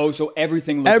huge. So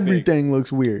everything looks Everything big.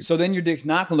 looks weird. So then your dick's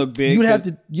not gonna look big.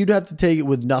 You'd have to take it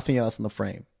with nothing else in the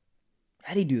frame.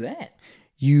 How do you do that?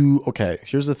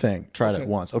 Here's the thing. Tried it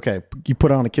once. Okay, you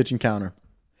put it on a kitchen counter.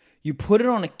 You put it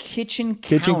on a kitchen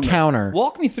counter.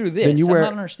 Walk me through this. Then you I'm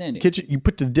not understanding. You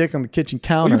put the dick on the kitchen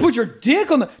counter. You put your dick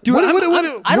on the... Dude,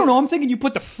 I don't know. I'm thinking you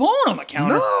put the phone on the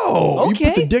counter. No. Okay.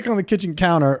 You put the dick on the kitchen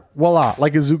counter. Voila.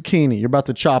 Like a zucchini. You're about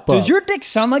to chop up. Does your dick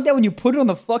sound like that when you put it on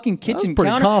the fucking kitchen counter?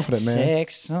 I was pretty confident, man.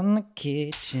 Sex on the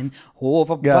kitchen.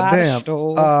 Over by Goddamn. the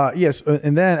stove. Yes.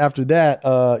 And then after that,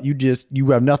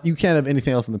 you have nothing. You can't have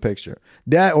anything else in the picture.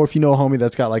 That, or if you know a homie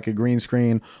that's got like a green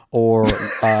screen, or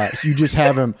you just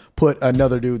have him put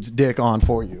another dude's dick on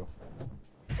for you.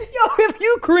 Yo, if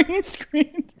you green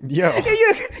screened, yo,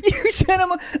 you sent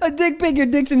him a dick pic. Your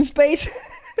dick's in space,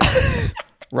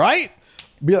 right?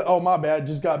 Be like, oh my bad,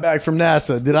 just got back from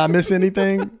NASA. Did I miss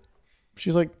anything?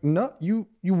 She's like, no, you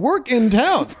work in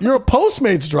town. You're a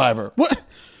Postmates driver. What?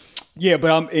 Yeah,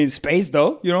 but I'm in space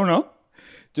though. You don't know,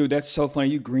 dude. That's so funny.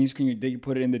 You green screen your dick. You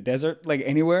put it in the desert, like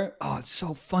anywhere. Oh, it's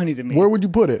so funny to me. Where would you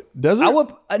put it? Desert? I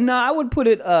would put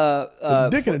it.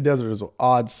 Dick in a desert is an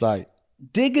odd sight.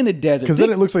 Dick in the desert. Because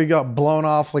then it looks like it got blown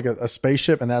off like a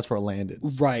spaceship, and that's where it landed.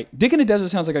 Right. Dick in the desert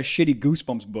sounds like a shitty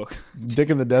Goosebumps book. Dick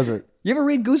in the desert. You ever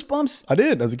read Goosebumps? I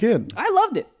did as a kid. I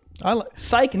loved it.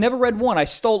 Psych, never read one. I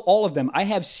stole all of them. I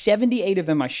have 78 of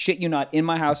them. I shit you not, in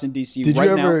my house in DC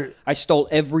now. I stole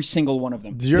every single one of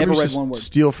them. Did you never ever read one word.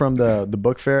 steal from the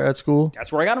book fair at school?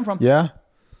 That's where I got them from. Yeah.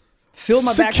 Filled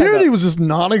my backpack Security up. was just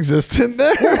non-existent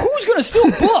there. Well, who's gonna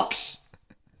steal books?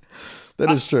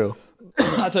 That is true.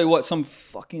 I'll tell you what, some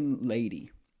fucking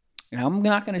lady, and I'm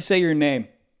not gonna say your name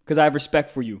because I have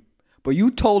respect for you, but you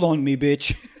told on me,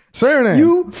 bitch. Say your name.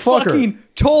 You fucker. fucking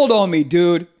told on me,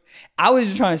 dude. I was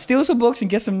just trying to steal some books and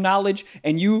get some knowledge,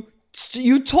 and you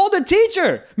told the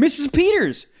teacher, Mrs.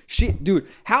 Peters. Dude,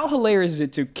 how hilarious is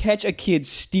it to catch a kid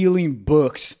stealing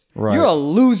books? Right. You're a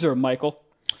loser, Michael.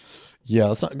 Yeah,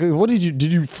 that's not good. What did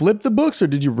you flip the books, or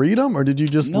did you read them, or did you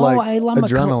just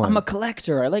adrenaline? I'm a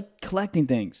collector. I like collecting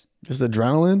things. Just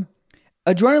adrenaline?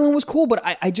 Adrenaline was cool, but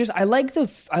I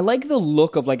like the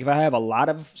look of, like, if I have a lot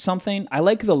of something, I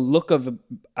like the look of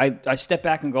I step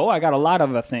back and go, oh, I got a lot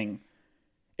of a thing.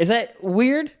 Is that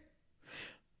weird?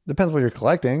 Depends what you're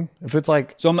collecting. If it's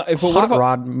like hot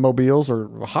rod mobiles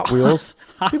or Hot Wheels,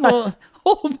 people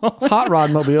hold on. Hot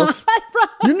rod mobiles.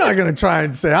 You're not gonna try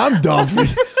and say I'm dumb for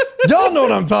you. Y'all know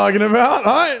what I'm talking about,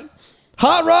 all right?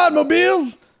 Hot rod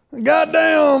mobiles.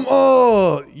 Goddamn,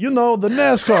 the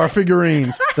NASCAR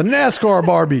figurines, the NASCAR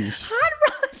Barbies. Hot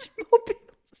rod mobiles.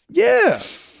 Yeah.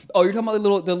 Oh, you're talking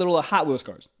about the little Hot Wheels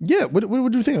cars. Yeah. What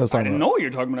did you think I was talking about? I didn't know what you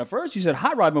were talking about at first. You said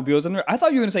hot rod mobiles, and I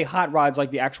thought you were going to say hot rods like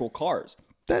the actual cars.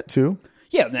 That too.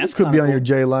 Yeah, that's could be on cool. your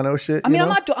Jay Leno shit. I mean,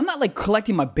 I'm not like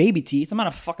collecting my baby teeth. I'm not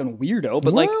a fucking weirdo,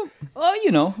 but Did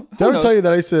I ever tell you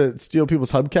that I used to steal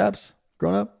people's hubcaps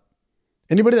growing up?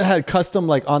 Anybody that had custom,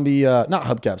 like, on the not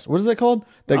hubcaps, what is that called?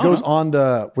 That goes on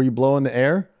the where you blow in the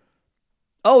air.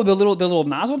 Oh, the little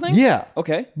nozzle thing? Yeah.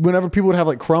 Okay. Whenever people would have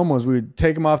like chrome ones, we would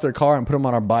take them off their car and put them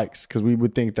on our bikes because we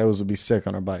would think those would be sick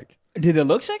on our bike. Did they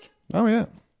look sick? Oh yeah.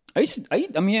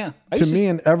 To me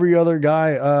and every other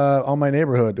guy on my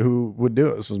neighborhood who would do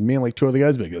it. This was me and like two other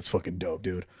guys. Be like, that's fucking dope,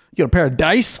 dude. You got a pair of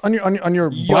dice on your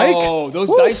bike? Yo, those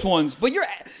dice ones. But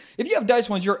if you have dice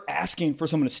ones, you're asking for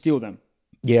someone to steal them.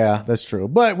 Yeah, that's true.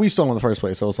 But we stole them in the first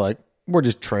place, so it's like we're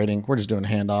just trading. We're just doing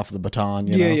handoff of the baton.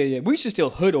 You know? Yeah. We used to steal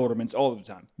hood ornaments all the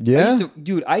time. Yeah,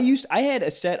 I had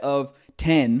a set of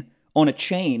 10 on a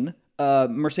chain.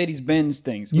 Mercedes-Benz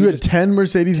things. You had 10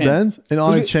 Mercedes-Benz and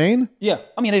on a chain? Yeah.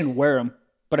 I mean, I didn't wear them,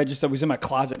 but I was in my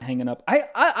closet hanging up.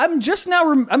 I'm just now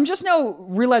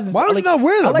realizing. Why would you not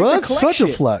wear that, bro? That's such a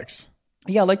flex.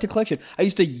 Yeah, I like to collect shit. I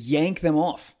used to yank them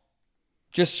off.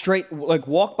 Just straight, like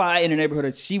walk by in a neighborhood,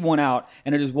 I'd see one out,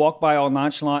 and I just walk by all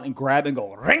nonchalant and grab and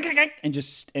go, and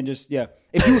just yeah.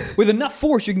 If you with enough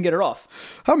force, you can get it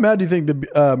off. How mad do you think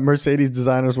the Mercedes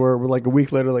designers were like a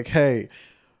week later, like, hey,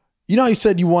 you know how you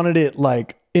said you wanted it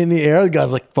like in the air? The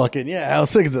guy's like, fucking yeah, how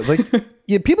sick is it? Like,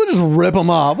 yeah, people just rip them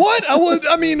off. What?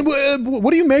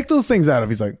 What do you make those things out of?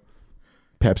 He's like,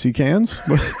 Pepsi cans?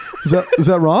 Is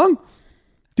that wrong?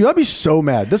 Dude, I'd be so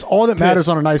mad. That's all that matters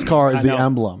on a nice car is the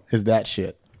emblem, is that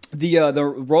shit. Was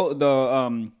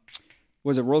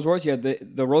it Rolls Royce? Yeah,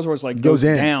 the Rolls Royce like goes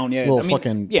in down. Yeah, little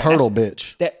fucking turtle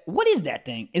bitch. What is that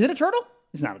thing? Is it a turtle?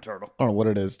 It's not a turtle. I don't know what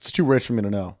it is. It's too rich for me to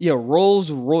know. Yeah, Rolls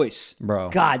Royce. Bro.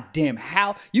 God damn.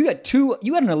 How? You got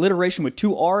an alliteration with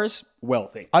 2 R's?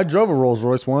 Wealthy. I drove a Rolls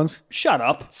Royce once. Shut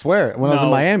up. Swear. When I was in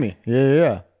Miami.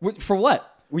 Yeah. For what?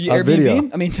 Were you Airbnb? Video.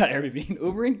 I mean, not Airbnb.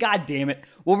 Ubering? God damn it.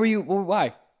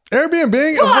 Why?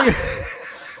 Airbnb?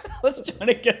 Let's try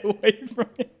to get away from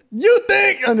it. You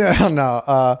think?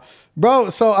 No. Bro,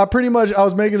 so I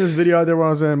was making this video out there when I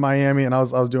was in Miami, and I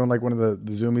was doing like one of the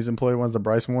Zoomies employee ones, the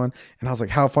Bryson one, and I was like,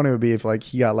 how funny it would be if like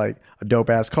he got like a dope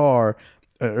ass car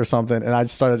or something, and I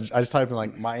just typed in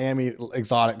like Miami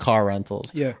exotic car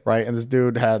rentals. Yeah. Right? And this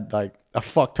dude had like a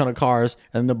fuck ton of cars,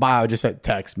 and the bio just said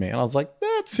text me, and I was like,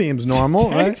 that seems normal.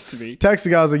 Text right? me. Text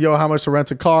the guy, I was like, yo, how much to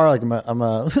rent a car? Like I'm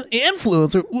a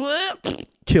influencer. What?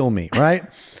 Kill me, right?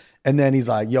 And then he's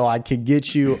like, yo, I could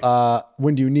get you,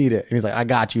 when do you need it? And he's like, I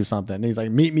got you something. And he's like,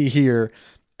 meet me here.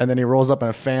 And then he rolls up in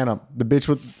a Phantom. The bitch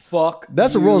with... Fuck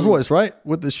That's a Rolls Royce, right?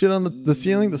 With the shit on the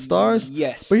ceiling, the stars?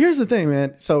 Yes. But here's the thing,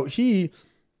 man. So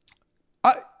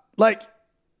I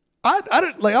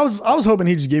was hoping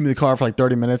he just gave me the car for like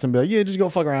 30 minutes and be like, yeah, just go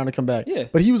fuck around and come back. Yeah.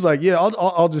 But he was like, yeah,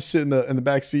 I'll just sit in the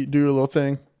back seat, do a little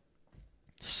thing.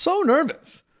 So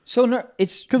nervous.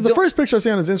 It's... Because the first picture I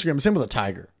see on his Instagram is him with a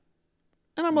tiger.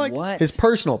 And I'm like, what? His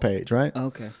personal page, right?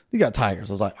 Okay. He got tigers.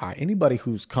 I was like, all right, anybody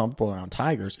who's comfortable around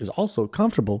tigers is also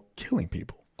comfortable killing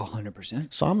people.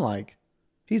 100%. So I'm like,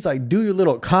 he's like, do your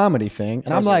little comedy thing.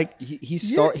 And I'm like, he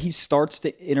starts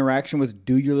the interaction with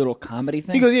do your little comedy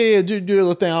thing. He goes, yeah, do your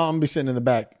little thing. I'm gonna be sitting in the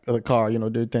back of the car,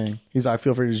 do your thing. He's like,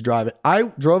 feel free to just drive it. I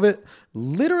drove it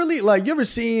literally, like, you ever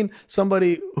seen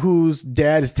somebody whose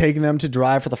dad is taking them to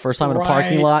drive for the first time in a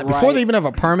parking lot before they even have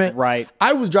a permit? Right.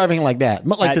 I was driving like that.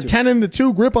 Like the 10 and the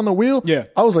 2 grip on the wheel. Yeah.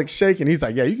 I was like shaking. He's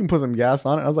like, yeah, you can put some gas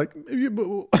on it. I was like,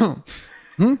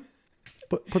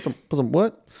 put some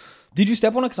what? Did you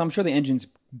step on it? Because I'm sure the engine's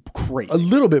crazy. A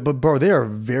little bit, but bro, they are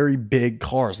very big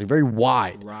cars. They're very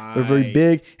wide. Right. They're very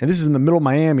big. And this is in the middle of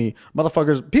Miami.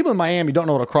 Motherfuckers, people in Miami don't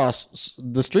know how to cross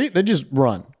the street. They just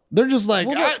run. They're just like,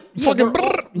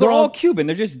 they're all Cuban.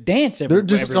 They're just dancing. They're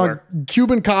just everywhere. on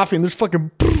Cuban coffee and there's fucking,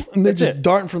 and they're just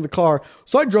darting from the car.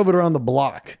 So I drove it around the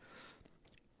block.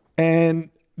 And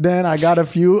then I got a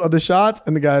few of the shots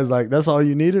and the guy's like, that's all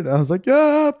you needed? I was like,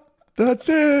 yeah. That's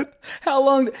it. How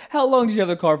long did you have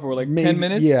the car for? Like maybe, 10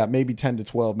 minutes? Yeah, maybe 10 to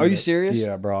 12 minutes. Are you serious?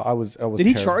 Yeah, bro. I was Did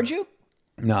he charge you?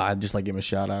 No, I just like give him a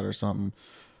shout out or something.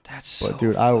 That's so But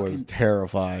dude, I was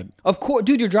terrified. Of course,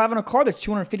 dude, you're driving a car that's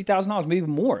 $250,000, maybe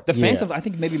more. The Phantom, I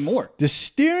think maybe more. The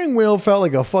steering wheel felt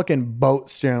like a fucking boat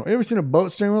steering wheel. You ever seen a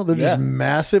boat steering wheel? They're just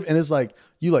massive and it's like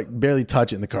you like barely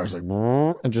touch it and the car's like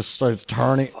and just starts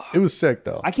turning. It was sick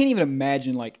though. I can't even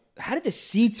imagine like how did the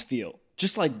seats feel?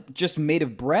 Just made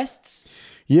of breasts?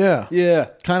 Yeah. Yeah.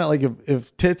 Kind of like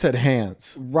if tits had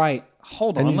hands. Right.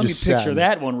 Hold on. Let me picture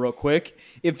that one real quick.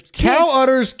 If tits... Cow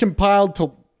udders compiled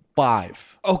to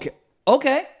 5.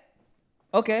 Okay.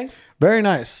 Very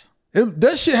nice.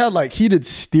 That shit had like heated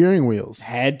steering wheels.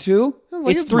 Had to.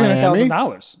 Like, it's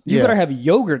 $300,000. You better have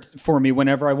yogurt for me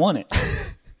whenever I want it.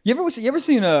 You ever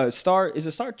seen is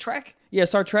it Star Trek? Yeah,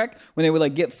 Star Trek, when they would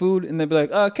like get food and they'd be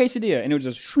like, quesadilla, and it would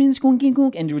just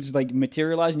and it would just like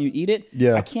materialize and you eat it.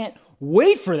 Yeah. I can't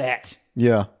wait for that.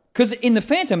 Yeah. Because in the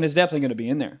Phantom, there's definitely going to be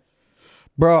in there.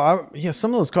 Bro,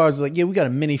 some of those cars are like, yeah, we got a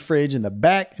mini fridge in the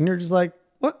back, and you're just like,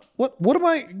 what am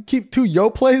I keep 2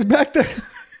 Yoplays back there?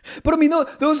 But I mean,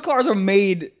 those cars are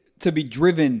made to be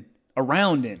driven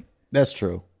around in. That's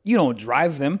true. You don't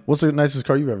drive them. What's the nicest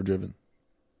car you've ever driven?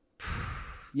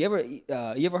 You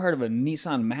ever heard of a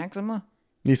Nissan Maxima?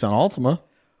 Nissan Altima.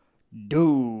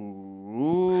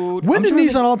 Dude. When did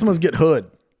Nissan Altimas get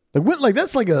hood? Like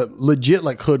that's like a legit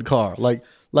like hood car. Like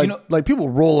people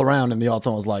roll around in the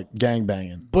Altimas like gang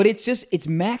banging. But it's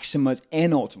Maximas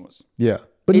and Altimas. Yeah.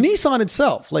 But Nissan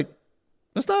itself, like,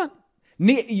 that's not.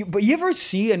 But you ever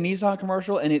see a Nissan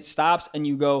commercial and it stops and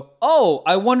you go, oh,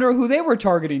 I wonder who they were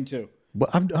targeting to?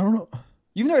 But I don't know.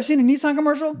 You've never seen a Nissan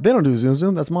commercial? They don't do Zoom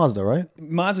Zoom. That's Mazda, right?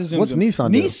 Mazda Zoom What's Zoom.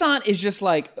 Nissan do? Nissan is just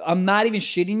like, I'm not even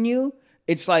shitting you.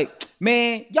 It's like,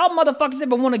 man, y'all motherfuckers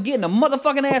ever want to get in a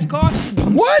motherfucking ass car?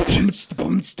 What?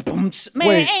 Man,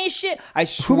 Wait. ain't shit. I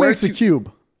swear. Who makes the Cube?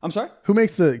 I'm sorry? Who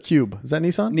makes the Cube? Is that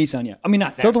Nissan? Nissan, yeah. I mean,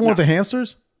 not that. Is that the one with the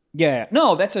hamsters? Yeah.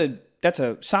 No, that's a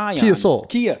Scion. Kia Soul.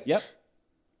 Kia, yep.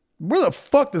 Where the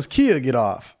fuck does Kia get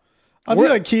off? I feel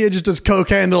like Kia just does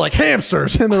cocaine. They're like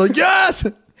hamsters, and they're like, yes.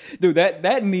 Dude,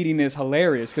 that meeting is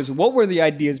hilarious because what were the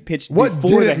ideas pitched What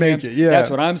before didn't make it? Yeah,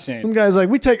 that's what I'm saying. Some guys like,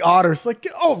 we take otters. Like,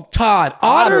 oh, Todd,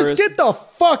 otters, get the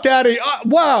fuck out of here.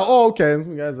 Wow. Oh, okay. And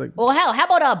some guys like, well, hell, how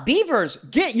about beavers?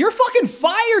 You're fucking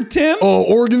fired, Tim. oh,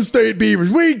 Oregon State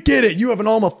beavers. We get it. You have an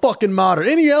alma fucking mater.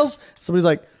 Any else? Somebody's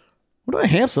like, what are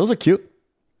hamsters? Those are cute.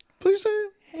 Please say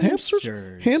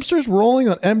hamsters. Hamsters rolling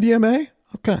on MDMA.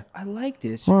 Okay. I like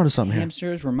this. We're on to something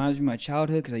Hamsters reminds me of my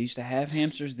childhood because I used to have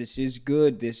hamsters. This is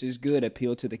good. This is good.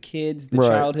 Appeal to the kids, the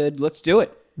childhood. Let's do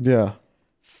it. Yeah.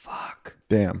 Fuck.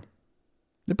 Damn.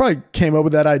 They probably came up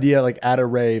with that idea like at a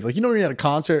rave. Like, you know when you're at a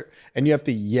concert and you have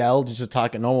to yell just to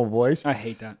talk in normal voice? I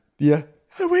hate that. Yeah.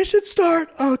 We should start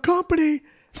a company.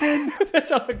 And that's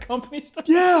how the company starts?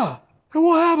 Yeah. And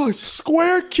we'll have a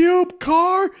square cube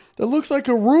car that looks like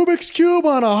a Rubik's Cube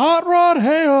on a hot rod.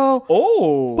 Hey-ho.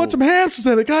 Oh. Put some hamsters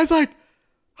in it. The guy's like,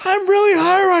 I'm really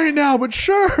high right now, but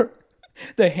sure.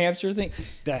 The hamster thing.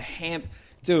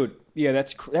 Dude, yeah,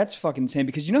 that's fucking insane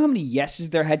because you know how many yeses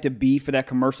there had to be for that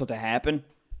commercial to happen?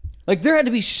 Like, there had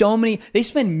to be so many. They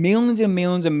spent millions and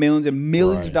millions and millions and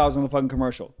millions of dollars on the fucking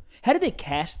commercial. How did they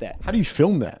cast that? How do you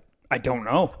film that? I don't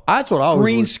know. That's what I was.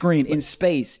 Green screen in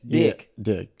space, dick. Yeah,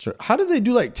 dick. Sure. How do they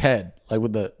do like Ted, like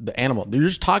with the animal? You're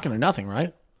just talking or nothing,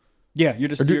 right? Yeah, you're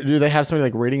just. Or do they have somebody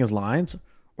like reading his lines,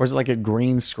 or is it like a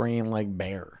green screen like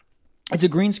bear? It's a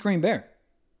green screen bear,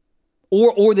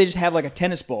 or they just have like a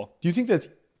tennis ball. Do you think that's?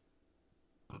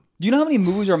 Do you know how many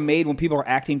movies are made when people are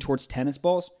acting towards tennis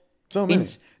balls? So many.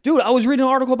 Dude, I was reading an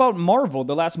article about Marvel,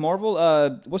 the last Marvel.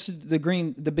 What's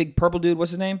the big purple dude?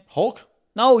 What's his name? Hulk.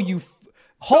 No,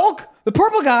 Hulk, the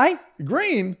purple guy.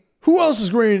 Green? Who else is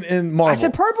green in Marvel? I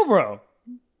said purple, bro.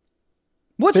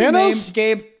 What's Thanos? his name,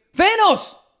 Gabe?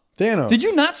 Thanos. Did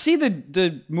you not see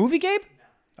the movie, Gabe?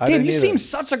 Gabe, you seem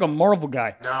such like a Marvel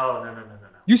guy. No.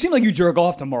 You seem like you jerk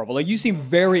off to Marvel. Like, you seem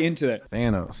very into that.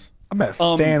 Thanos. I bet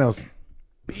Thanos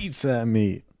beats that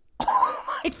meat. Oh,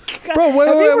 my God. Bro,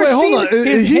 wait, hold on.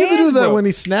 Is he the dude that bro? when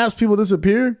he snaps, people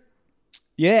disappear?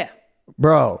 Yeah.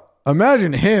 Bro,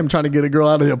 imagine him trying to get a girl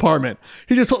out of the apartment.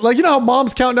 He just, like, you know how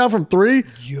moms count down from 3?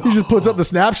 Yo. He just puts up the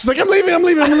snap. She's like, I'm leaving.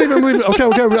 Okay,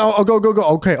 I'll go.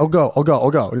 Okay, I'll go.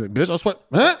 He's like, bitch, I'll sweat.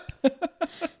 Huh?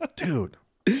 Dude,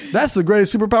 that's the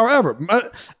greatest superpower ever.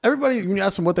 Everybody, when you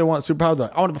ask them what they want superpower, they're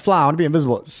like, I want to fly, I want to be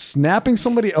invisible. Snapping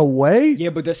somebody away? Yeah,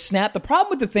 but the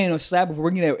problem with the Thanos snap, if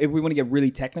we want to get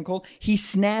really technical, he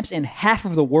snaps and half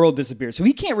of the world disappears. So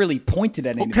he can't really point it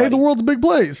at anybody. Okay, the world's a big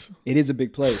place. It is a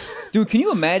big place. Dude, can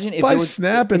you imagine if I there was,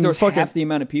 snap if and there was fucking, half the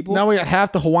amount of people? Now we got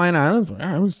half the Hawaiian Islands. All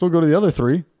right, we still go to the other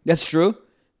 3. That's true.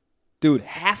 Dude,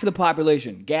 half of the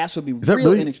population, gas would be that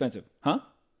real really inexpensive. Huh?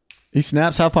 He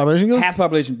snaps, half population goes? Half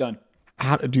population done.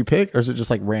 How do you pick, or is it just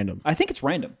like random? I think it's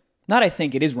random. Not I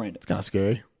think, it is random. It's kind of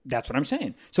scary. That's what I'm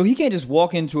saying. So he can't just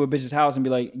walk into a bitch's house and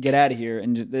be like, get out of here.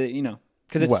 And, you know,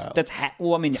 because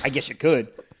well, I mean, I guess you could.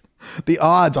 The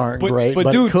odds aren't great,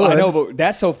 but dude, could. I know, but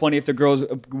that's so funny if the girl's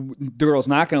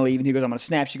not going to leave and he goes, I'm going to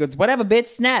snap. She goes, whatever, bitch,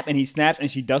 snap. And he snaps and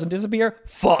she doesn't disappear.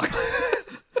 Fuck.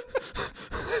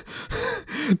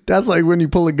 That's like when you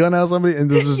pull a gun out of somebody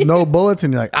and there's just no bullets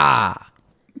and you're like, all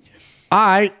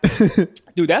right.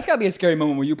 Dude, that's got to be a scary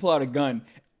moment when you pull out a gun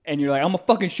and you're like, I'm going to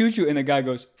fucking shoot you. And the guy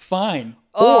goes, fine.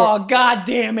 Oh, God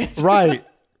damn it. Right.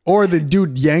 Or the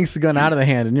dude yanks the gun out of the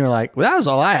hand and you're like, well, that was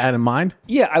all I had in mind.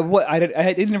 Yeah, I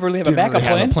didn't really have a backup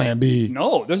plan. Have a plan B.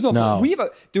 No, there's no.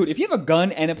 Dude, if you have a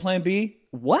gun and a plan B,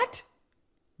 what?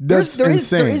 That's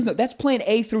insane. There is no. That's plan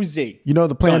A through Z. You know,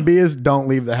 the plan B is don't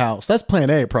leave the house. That's plan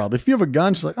A probably. If you have a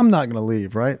gun, she's like, I'm not going to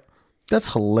leave, right?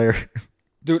 That's hilarious.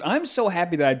 Dude, I'm so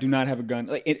happy that I do not have a gun.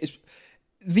 Like,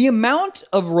 The amount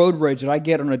of road rage that I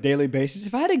get on a daily basis,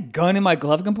 if I had a gun in my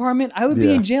glove compartment, I would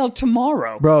be in jail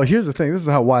tomorrow. Bro, here's the thing. This is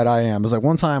how white I am. It's like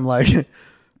one time, like,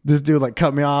 this dude, like,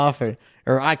 cut me off or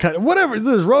I cut, whatever.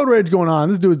 There's road rage going on.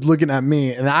 This dude's looking at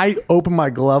me, and I open my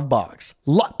glove box,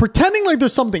 pretending like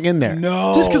there's something in there.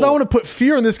 No. Just because I want to put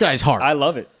fear in this guy's heart. I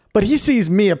love it. But he sees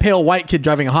me, a pale white kid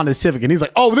driving a Honda Civic, and he's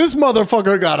like, oh, this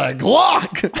motherfucker got a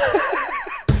Glock.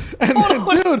 And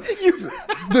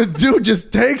the dude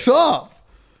just takes off.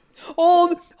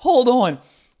 Hold on.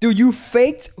 Dude, you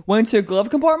went to a glove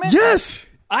compartment? Yes.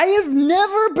 I have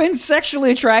never been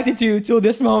sexually attracted to you till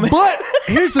this moment. But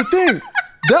here's the thing.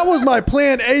 That was my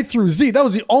plan A through Z. That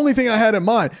was the only thing I had in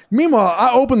mind. Meanwhile,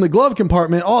 I opened the glove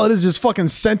compartment. All it is just fucking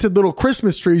scented little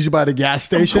Christmas trees you buy at a gas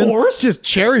station. Of course. Just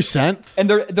cherry scent. And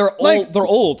they're old. They're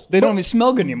old. They don't even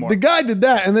smell good anymore. The guy did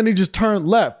that, and then he just turned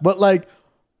left. But like,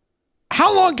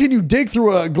 how long can you dig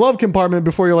through a glove compartment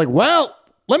before you're like, well,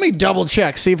 let me double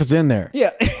check, see if it's in there.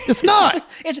 Yeah. It's not.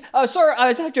 Sir,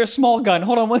 it's actually a small gun.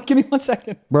 Hold on, give me 1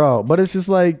 second. Bro, but it's just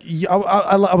like, I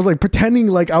was like pretending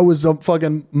like I was a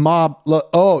fucking mob.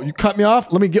 Oh, you cut me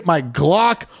off? Let me get my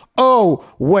Glock. Oh,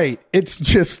 wait. It's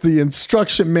just the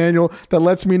instruction manual that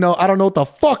lets me know I don't know what the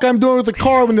fuck I'm doing with the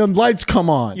car when the lights come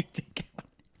on.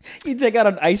 You take out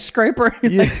an ice scraper.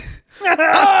 Yeah.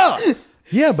 Ah!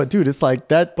 Yeah, but dude, it's like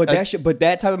that. But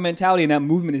that type of mentality and that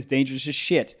movement is dangerous as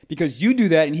shit. Because you do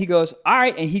that, and he goes, all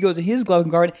right, and he goes to his glove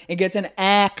guard and gets an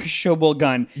actual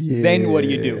gun. Yeah. Then what do?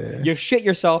 You shit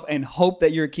yourself and hope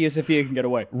that your Kia Sophia can get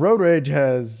away. Road rage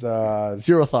has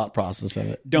zero thought process in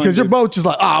it. Because you're both just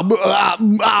like, I'll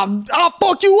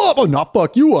fuck you up. Oh, not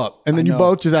fuck you up. And then you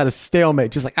both just at a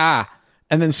stalemate, just like,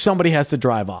 and then somebody has to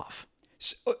drive off.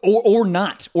 Or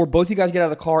not. Or both you guys get out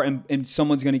of the car and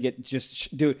someone's going to get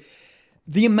dude.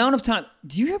 The amount of time,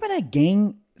 do you hear about that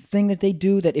gang thing that they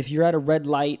do that if you're at a red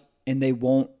light and they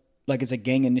won't, like it's a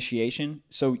gang initiation.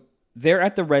 So they're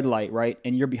at the red light, right?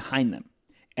 And you're behind them.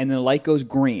 And then the light goes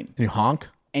green. And you honk?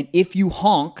 And if you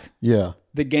honk, yeah,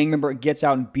 the gang member gets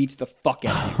out and beats the fuck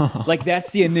out of you. Like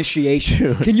that's the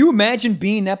initiation. Dude. Can you imagine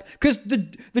being that? Because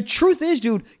the truth is,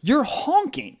 dude, you're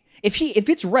honking. If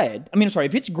it's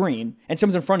if it's green and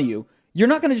someone's in front of you, you're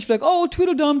not going to just be like, oh,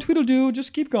 Tweedledum, Tweedledoo,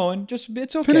 just keep going. It's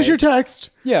okay. Finish your text.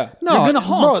 Yeah. No, you're going to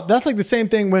honk. Bro, that's like the same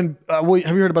thing when, have you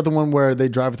heard about the one where they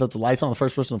drive without the lights on, the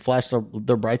first person to flash their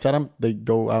brights at them, they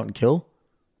go out and kill?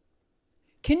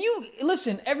 Can you,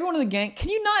 listen, everyone in the gang, can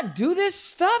you not do this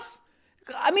stuff?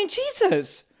 I mean,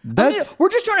 Jesus. We're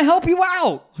just trying to help you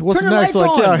out. What's Turn next?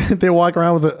 Like, yeah, they walk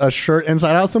around with a shirt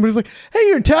inside out. Somebody's like, hey,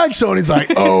 your tag's showing. He's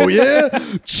like, oh, yeah?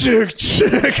 Chick.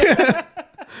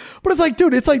 But it's like,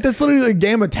 dude, it's like that's literally a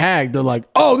game of tag. They're like,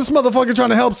 oh, this motherfucker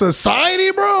trying to help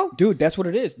society, bro. Dude, that's what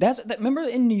it is. Remember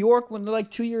in New York when they're like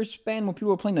 2 years span when people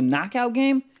were playing the knockout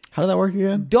game? How did that work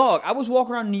again? Dog, I was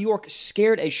walking around New York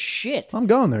scared as shit. I'm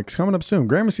going there. It's coming up soon.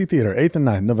 Gramercy Theater, 8th and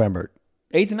 9th November.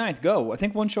 8th and 9th, go. I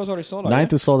think one show's already sold out.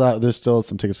 9th is sold out. There's still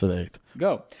some tickets for the 8th.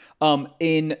 Go.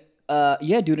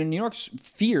 Dude, in New York's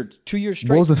feared 2 years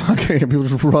straight. What was the knockout game? People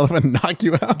just run up and knock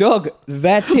you out. Doug,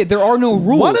 that's it. There are no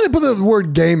rules. Why do they put the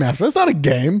word game after? That's not a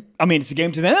game. I mean, it's a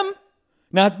game to them.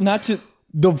 Not to...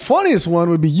 The funniest one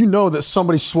would be, that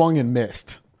somebody swung and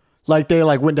missed. Like they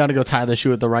went down to go tie the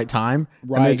shoe at the right time.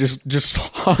 Right. And they just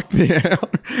hawked the air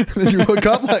out. And then you look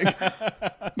up like,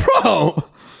 bro,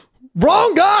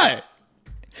 wrong guy.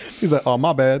 He's like, oh,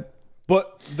 my bad.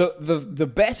 But the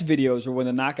best videos are when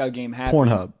the knockout game happens.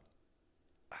 Pornhub.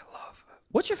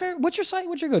 What's your favorite? What's your site?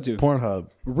 What's your go-to? Pornhub.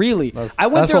 Really?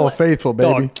 That's all faithful,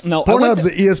 baby. Dog, no, Pornhub's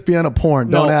the ESPN of porn.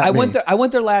 No, Don't at me. I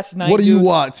went there last night. What do you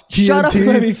watch? TNT? Shut up and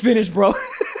let me finish, bro. I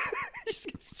just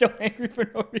get so angry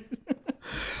for no reason.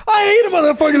 I hate a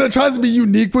motherfucker that tries to be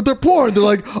unique with their porn. They're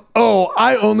like, oh,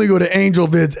 I only go to Angel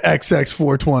Vids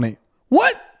XX420.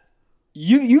 What?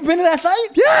 You've been to that site?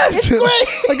 Yes. It's great.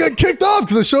 I got kicked off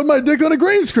because I showed my dick on a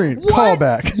green screen. What? Call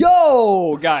back.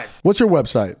 Yo, guys. What's your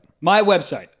website? My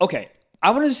website. Okay. I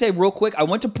wanted to say real quick, I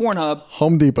went to Pornhub.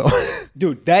 Home Depot.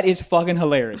 Dude, that is fucking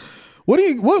hilarious. What do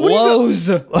you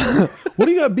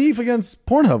got beef against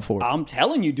Pornhub for? I'm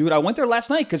telling you, dude. I went there last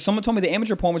night because someone told me the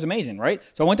amateur porn was amazing, right?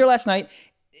 So I went there last night.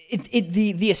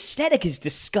 The aesthetic is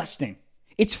disgusting.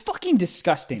 It's fucking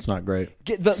disgusting. It's not great.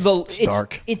 It's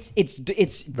dark.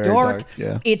 It's very dark.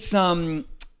 Yeah. It's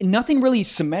nothing really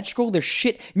symmetrical. There's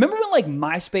shit. Remember when like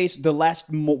MySpace, the last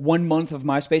 1 month of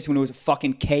MySpace when it was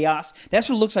fucking chaos? That's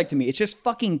what it looks like to me. It's just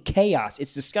fucking chaos.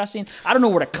 It's disgusting. I don't know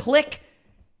where to click.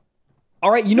 All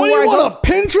right, you know where I go? What do you want,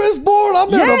 a Pinterest board? I'm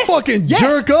there to fucking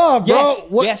jerk off,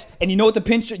 bro. Yes. And you know what the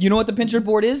Pinterest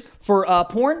board is for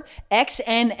porn?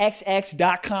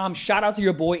 XNXX.com. Shout out to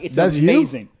your boy. It's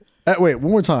amazing. Wait,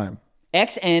 one more time.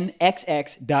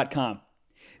 xnxx.com.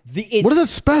 What does it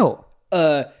spell?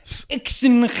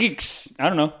 Xnxx. I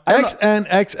don't know.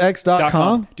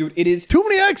 xnxx.com? Dude, it is. Too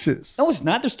many X's. No, it's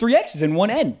not. There's 3 X's and 1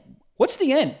 N. What's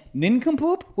the N?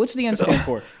 Nincompoop? What's the N stand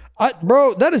for?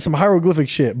 Bro, that is some hieroglyphic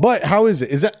shit. But how is it?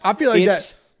 Is that? I feel like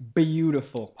It's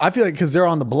beautiful. I feel like because they're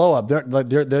on the blow up,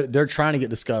 they're trying to get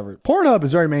discovered. Pornhub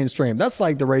is very mainstream. That's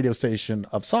like the radio station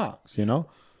of songs, you know?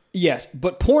 Yes,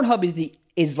 but Pornhub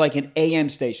is like an AM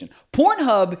station.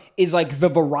 Pornhub is like the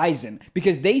Verizon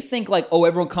because they think like, oh,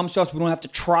 everyone comes to us, we don't have to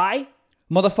try.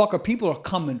 Motherfucker, people are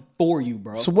coming for you,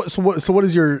 bro. So what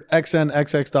is your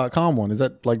xnxx.com one? Is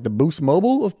that like the Boost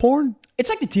Mobile of porn? It's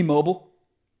like the T-Mobile.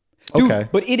 Dude, Okay.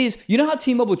 but it is, you know how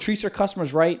T-Mobile treats their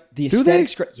customers right? The Do they?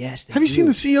 aesthetic yes, they Have you do. seen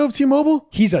the CEO of T-Mobile?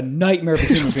 He's a nightmare of a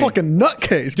He's human a being. fucking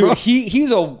nutcase, bro.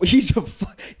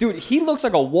 Dude, dude, he looks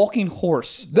like a walking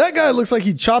horse That guy looks like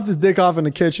he chopped his dick off in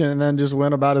the kitchen and then just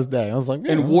went about his day. I was like,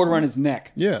 and wore around his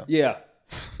neck. Yeah. Yeah.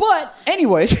 But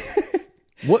anyways,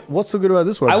 what's so good about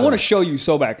this website? I want to show you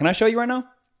so bad. Can I show you right now?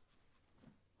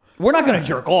 We're not going to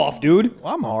jerk off, dude.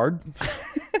 Well, I'm hard.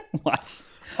 Watch.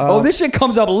 This shit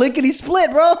comes up lickety split,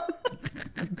 bro.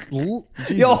 Jesus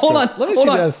Yo, hold on. Christ. Let me hold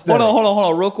see on. that aesthetic. Hold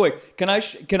on, real quick. Can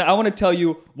I want to tell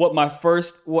you what my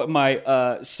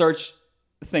search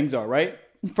things are, right?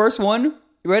 First one,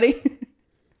 you ready?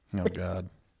 Oh God.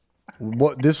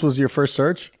 What? This was your first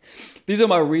search? These are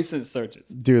my recent searches.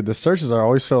 Dude, the searches are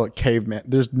always so like caveman.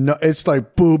 There's no, it's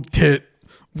like boob, tit,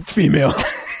 female.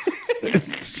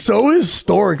 It's so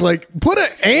historic. Like, put an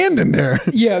and in there.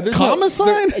 Yeah, there's comma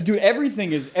sign. Dude,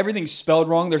 everything's spelled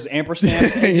wrong. There's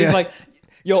ampersands. It's just like,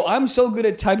 yo, I'm so good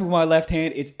at typing with my left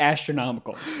hand. It's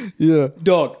astronomical, Yeah.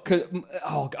 dog.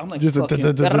 I'm like Just fucking.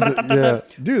 yeah,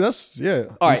 dude. That's yeah.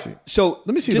 All right, so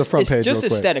let me see the front page Just real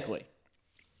quick. aesthetically,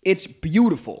 it's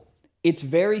beautiful. It's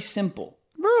very simple.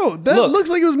 Bro, that Look. looks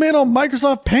like it was made on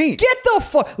Microsoft Paint. Get the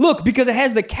fuck look because it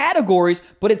has the categories,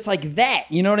 but it's like that.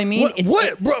 You know what I mean?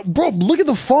 Bro, look at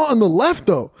the font on the left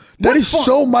though. That is font?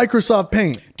 so Microsoft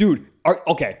Paint. Dude.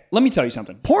 Okay, let me tell you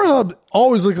something. Pornhub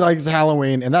always looks like it's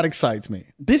Halloween, and that excites me.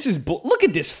 This is look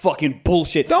at this fucking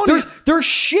bullshit. Don't there's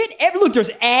shit. Look,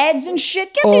 there's ads and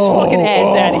shit. Get these fucking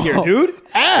ads out of here, dude.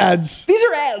 Ads. These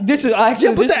are ads. This is actually.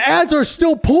 Yeah, but the ads are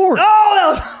still porn.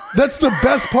 Oh, That's the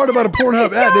best part about a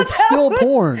Pornhub ad. It's still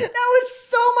porn. That was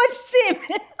so much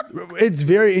semen. It's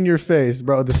very in your face,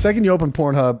 bro. The second you open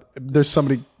Pornhub, there's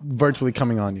somebody virtually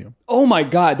coming on you. Oh my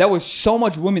god, that was so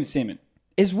much women's semen.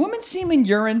 Is women's semen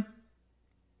urine?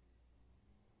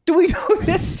 Do we know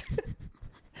this?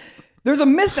 There's a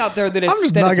myth out there that it's. I'm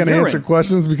just that not it's going to urine. answer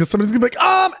questions because somebody's going to be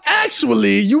like,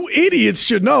 actually, you idiots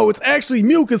should know. It's actually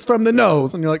mucus from the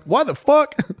nose. And you're like, why the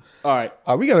fuck? All right,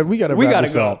 We gotta wrap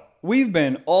this go. up. We've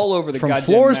been all over the From goddamn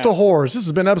floors map. to whores. This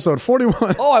has been episode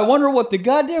 41. Oh, I wonder what the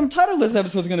goddamn title of this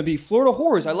episode is going to be. Florida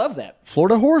Whores. I love that.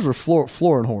 Florida whores or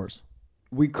floor and whores?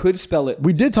 We could spell it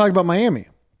We did talk about Miami.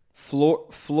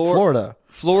 Florida. Florida.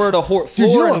 Florida whore. Dude, you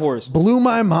know Florida what whores. blew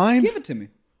my mind? Give it to me.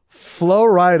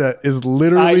 Florida is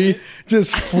literally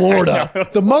just Florida.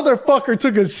 The motherfucker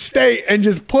took a state and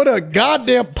just put a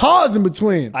goddamn pause in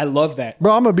between. I love that.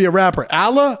 Bro, I'm going to be a rapper.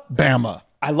 Alabama.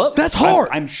 I love That's hard.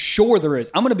 I'm sure there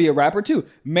is. I'm going to be a rapper too.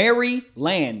 Mary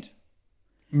Land.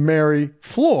 Mary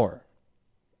Floor.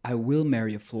 I will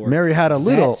marry a floor. Mary had a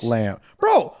little That's- lamb.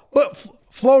 Bro, but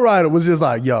Florida was just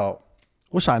like, yo,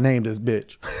 wish I named this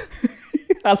bitch.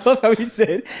 I love how he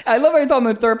said. I love how he told him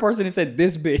in third person. He said,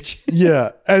 "This bitch."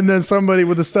 Yeah. And then somebody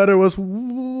with a stutter was,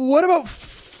 what about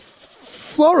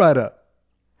Florida?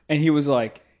 And he was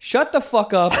like, "Shut the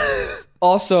fuck up."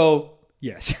 Also,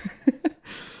 yes.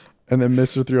 And then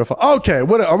Mr. 305. Okay,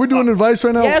 what are we doing advice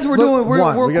right now? Yes, we're doing- we're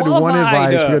we gotta do one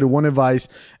qualified. advice. We gotta do one advice,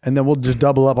 and then we'll just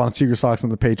double up on Secret Socks on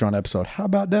the Patreon episode. How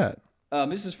about that?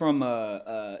 This is from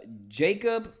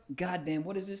Jacob. Goddamn,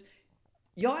 what is this?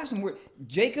 Y'all have some weird.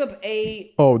 Jacob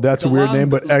A. Oh, that's a weird name,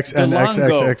 but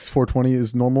DeLongo. XNXXX420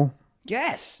 is normal.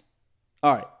 Yes.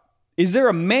 All right. Is there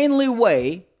a manly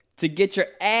way to get your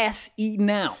ass eaten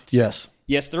out? Yes,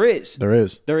 Yes, there is. there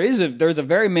is. There's a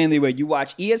very manly way. You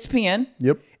watch ESPN.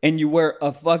 Yep. And you wear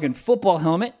a fucking football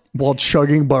helmet. While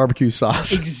chugging barbecue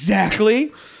sauce.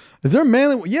 Exactly. Is there a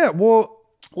manly? Yeah, well,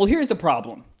 Well, here's the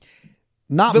problem.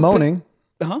 not moaning.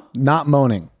 Huh? Not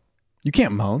moaning. You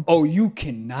can't moan. Oh, you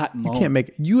cannot moan. You can't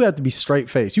make. You have to be straight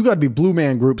face. You got to be Blue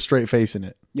Man Group straight face in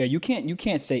it. Yeah, you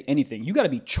can't say anything. You got to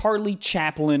be Charlie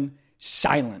Chaplin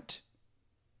silent.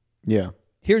 Yeah.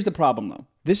 Here's the problem, though.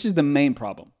 This is the main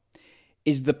problem.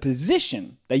 Is the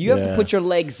position that you have to Yeah. put your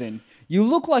legs in. You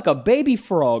look like a baby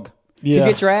frog Yeah.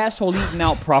 to get your asshole eaten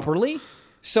out properly.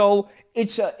 So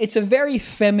it's a very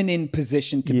feminine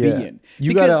position to be in.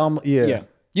 You Because- gotta. Yeah.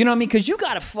 You know what I mean? Because you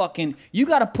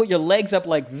gotta put your legs up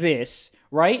like this,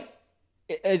 right?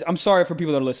 I'm sorry for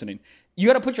people that are listening. You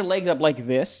gotta put your legs up like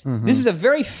this. Mm-hmm. This is a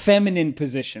very feminine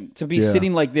position to be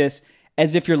sitting like this,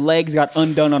 as if your legs got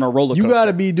undone on a roller coaster. You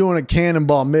gotta be doing a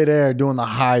cannonball midair, doing the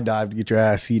high dive to get your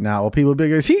ass eaten out. Well, people be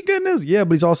like, is he getting this? Yeah,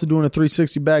 but he's also doing a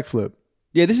 360 backflip.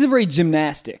 Yeah, this is very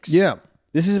gymnastics. Yeah.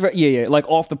 This is very, like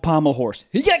off the pommel horse.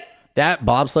 Yeah. That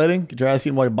bobsledding, get your ass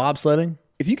eaten while you're bobsledding.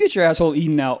 If you get your asshole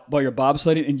eaten out while you're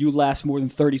bobsledding and you last more than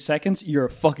 30 seconds, you're a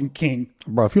fucking king.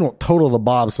 Bro, if you don't total the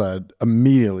bobsled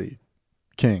immediately,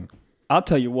 king. I'll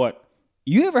tell you what.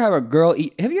 You ever have a girl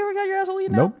eat... Have you ever got your asshole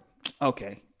eaten out? Nope.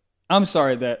 Okay. I'm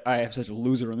sorry that I have such a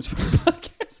loser on this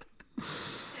podcast.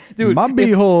 Dude, my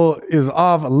beehole is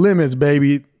off limits,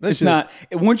 baby. It's not.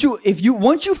 Once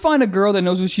you find a girl that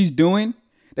knows what she's doing,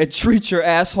 that treats your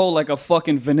asshole like a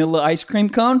fucking vanilla ice cream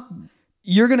cone,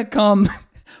 you're gonna come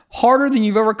harder than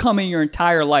you've ever come in your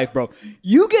entire life, bro.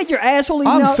 You get your asshole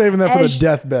eaten out. I'm saving that for the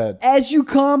deathbed. As you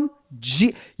come,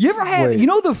 you ever have? You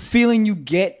know the feeling you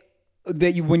get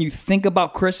when you think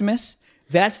about Christmas?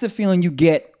 That's the feeling you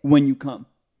get when you come.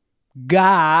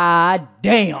 God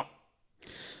damn.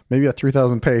 Maybe a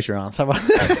 3,000 Patreons. How about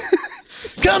that?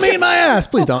 Come eat my ass.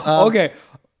 Please don't. Okay.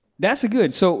 That's a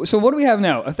good. So what do we have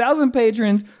now? 1,000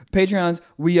 Patreons.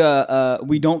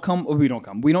 We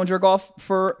don't jerk off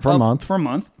for a month. For a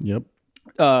month. Yep.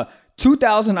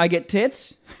 2,000 I get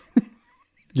tits.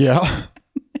 Yeah.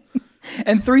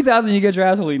 And 3,000 you get your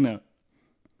asshole eaten out.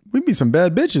 We'd be some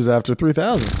bad bitches after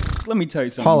 3,000. Let me tell you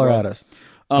something. Holler at us.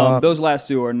 Those last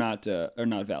two are not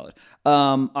valid.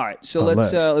 All right, so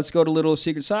let's go to Little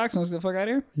Secret Socks and let's get the fuck out of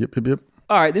here. Yep.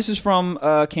 All right, this is from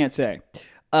Can't Say.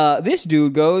 This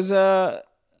dude goes, I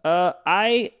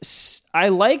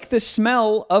like the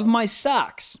smell of my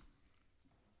socks.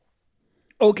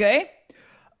 Okay.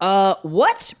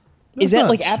 What? Is that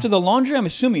like after the laundry? I'm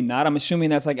assuming not. I'm assuming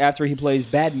that's like after he plays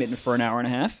badminton for an hour and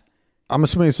a half. I'm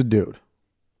assuming it's a dude.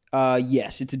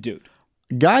 Yes, it's a dude.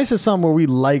 Guys have something where we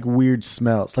like weird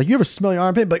smells. Like you ever smell your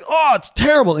armpit, like, oh, it's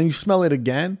terrible, and you smell it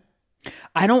again.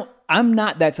 I'm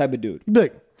not that type of dude. You'd be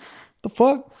like, the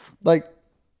fuck? Like,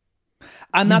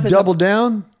 I'm not double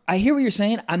down. I hear what you're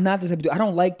saying. I'm not the type of dude. I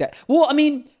don't like that. Well, I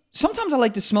mean, sometimes I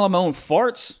like to smell my own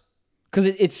farts because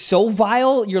it's so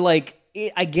vile. You're like,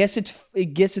 I guess it's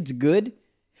good.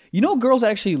 You know, girls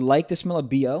actually like the smell of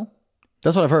BO.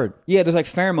 That's what I've heard. Yeah, there's like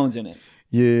pheromones in it.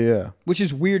 Yeah. Which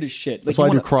is weird as shit. Like, that's why I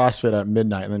do CrossFit at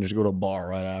midnight and then just go to a bar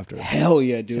right after. Hell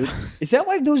yeah, dude. Is that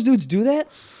why those dudes do that?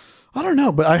 I don't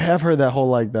know, but I have heard that whole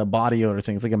like that body odor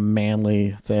thing. It's like a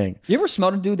manly thing. You ever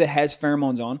smelled a dude that has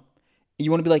pheromones on? And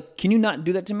you want to be like, can you not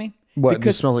do that to me? What?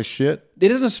 Because it smells like shit? It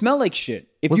doesn't smell like shit.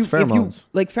 What's pheromones?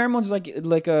 Like pheromones is like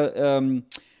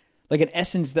an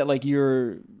essence that like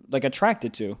you're like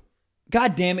attracted to.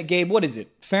 God damn it, Gabe. What is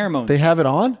it? Pheromones. They have it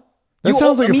on? That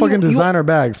sounds like a fucking designer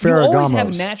bag. Ferragamos. You always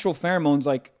have natural pheromones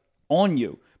like on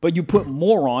you, but you put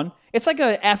more on. It's like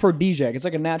an aphrodisiac. It's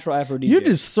like a natural aphrodisiac. You're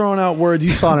just throwing out words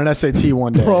you saw in an SAT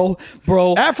one day.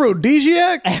 Bro.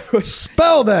 Aphrodisiac?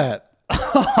 Spell that.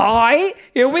 All right,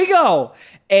 here we go.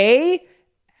 A.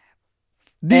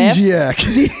 Digiac.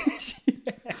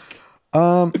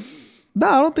 No,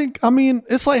 I don't think. I mean,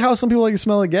 it's like how some people like to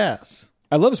smell like gas.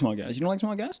 I love the smell of gas. You don't like the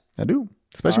smell of gas? I do.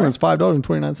 Especially when it's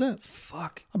 $5.29.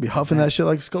 Fuck. I'll be huffing that shit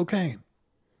like it's cocaine.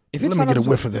 If it's Let me get a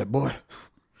whiff of that, boy.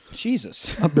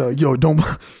 Jesus. I'll be like, yo, don't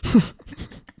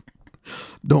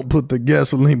put the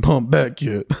gasoline pump back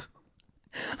yet.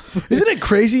 Isn't it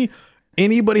crazy?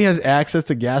 Anybody has access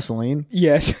to gasoline.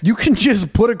 Yes. You can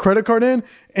just put a credit card in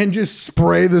and just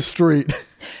spray the street.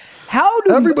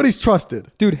 Everybody's trusted.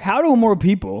 Dude, how do more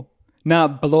people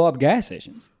not blow up gas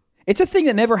stations? It's a thing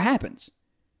that never happens.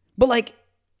 But like,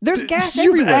 there's gas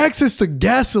everywhere. You have access to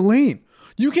gasoline.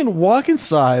 You can walk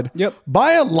inside,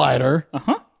 buy a lighter,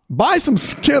 buy some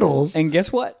Skittles. And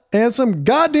guess what? And some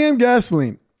goddamn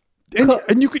gasoline.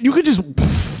 And you could just...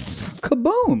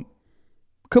 Kaboom.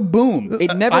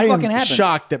 It never fucking happens. I'm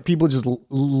shocked that people just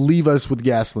leave us with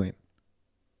gasoline.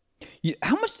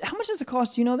 How much does it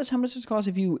cost? Do you know this? How much does it cost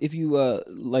if you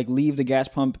like leave the gas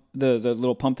pump, the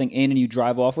little pump thing in and you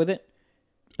drive off with it?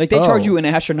 Like they charge you an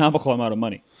astronomical amount of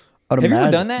money. Have you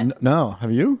ever done that? No.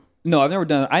 Have you? No, I've never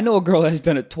done it. I know a girl that's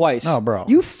done it twice. No, bro.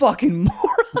 You fucking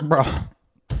moron. Bro. Have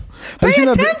you seen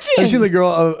the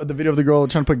girl, the video of the girl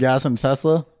trying to put gas in a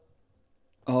Tesla?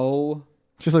 Oh.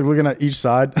 She's like looking at each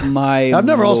side. I've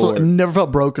never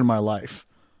felt broke in my life.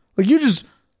 Like you just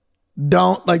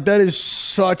don't, like that is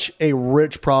such a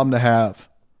rich problem to have.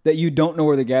 that you don't know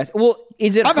where the gas. Well,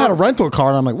 is it? I've had a rental car,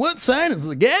 and I'm like, what sign is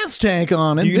the gas tank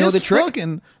on? And Do you know the trick?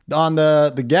 Fucking, on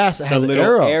the gas, it has The an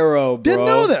little arrow. bro. Didn't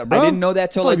know that, bro. I didn't know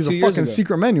that till I feel like it 2 was a years fucking ago.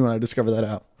 secret menu when I discovered that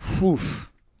out.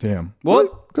 Oof. Damn.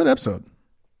 What? Good episode.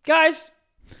 Guys,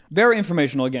 very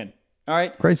informational again. All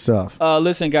right. Great stuff.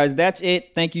 Listen, guys, that's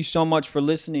it. Thank you so much for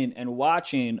listening and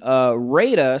watching.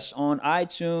 Rate us on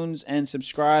iTunes and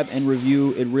subscribe and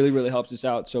review. It really, really helps us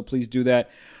out. So please do that.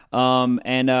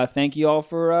 And thank you all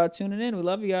for tuning in. We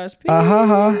love you guys.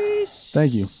 Peace.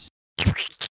 Thank you.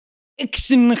 X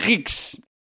and X.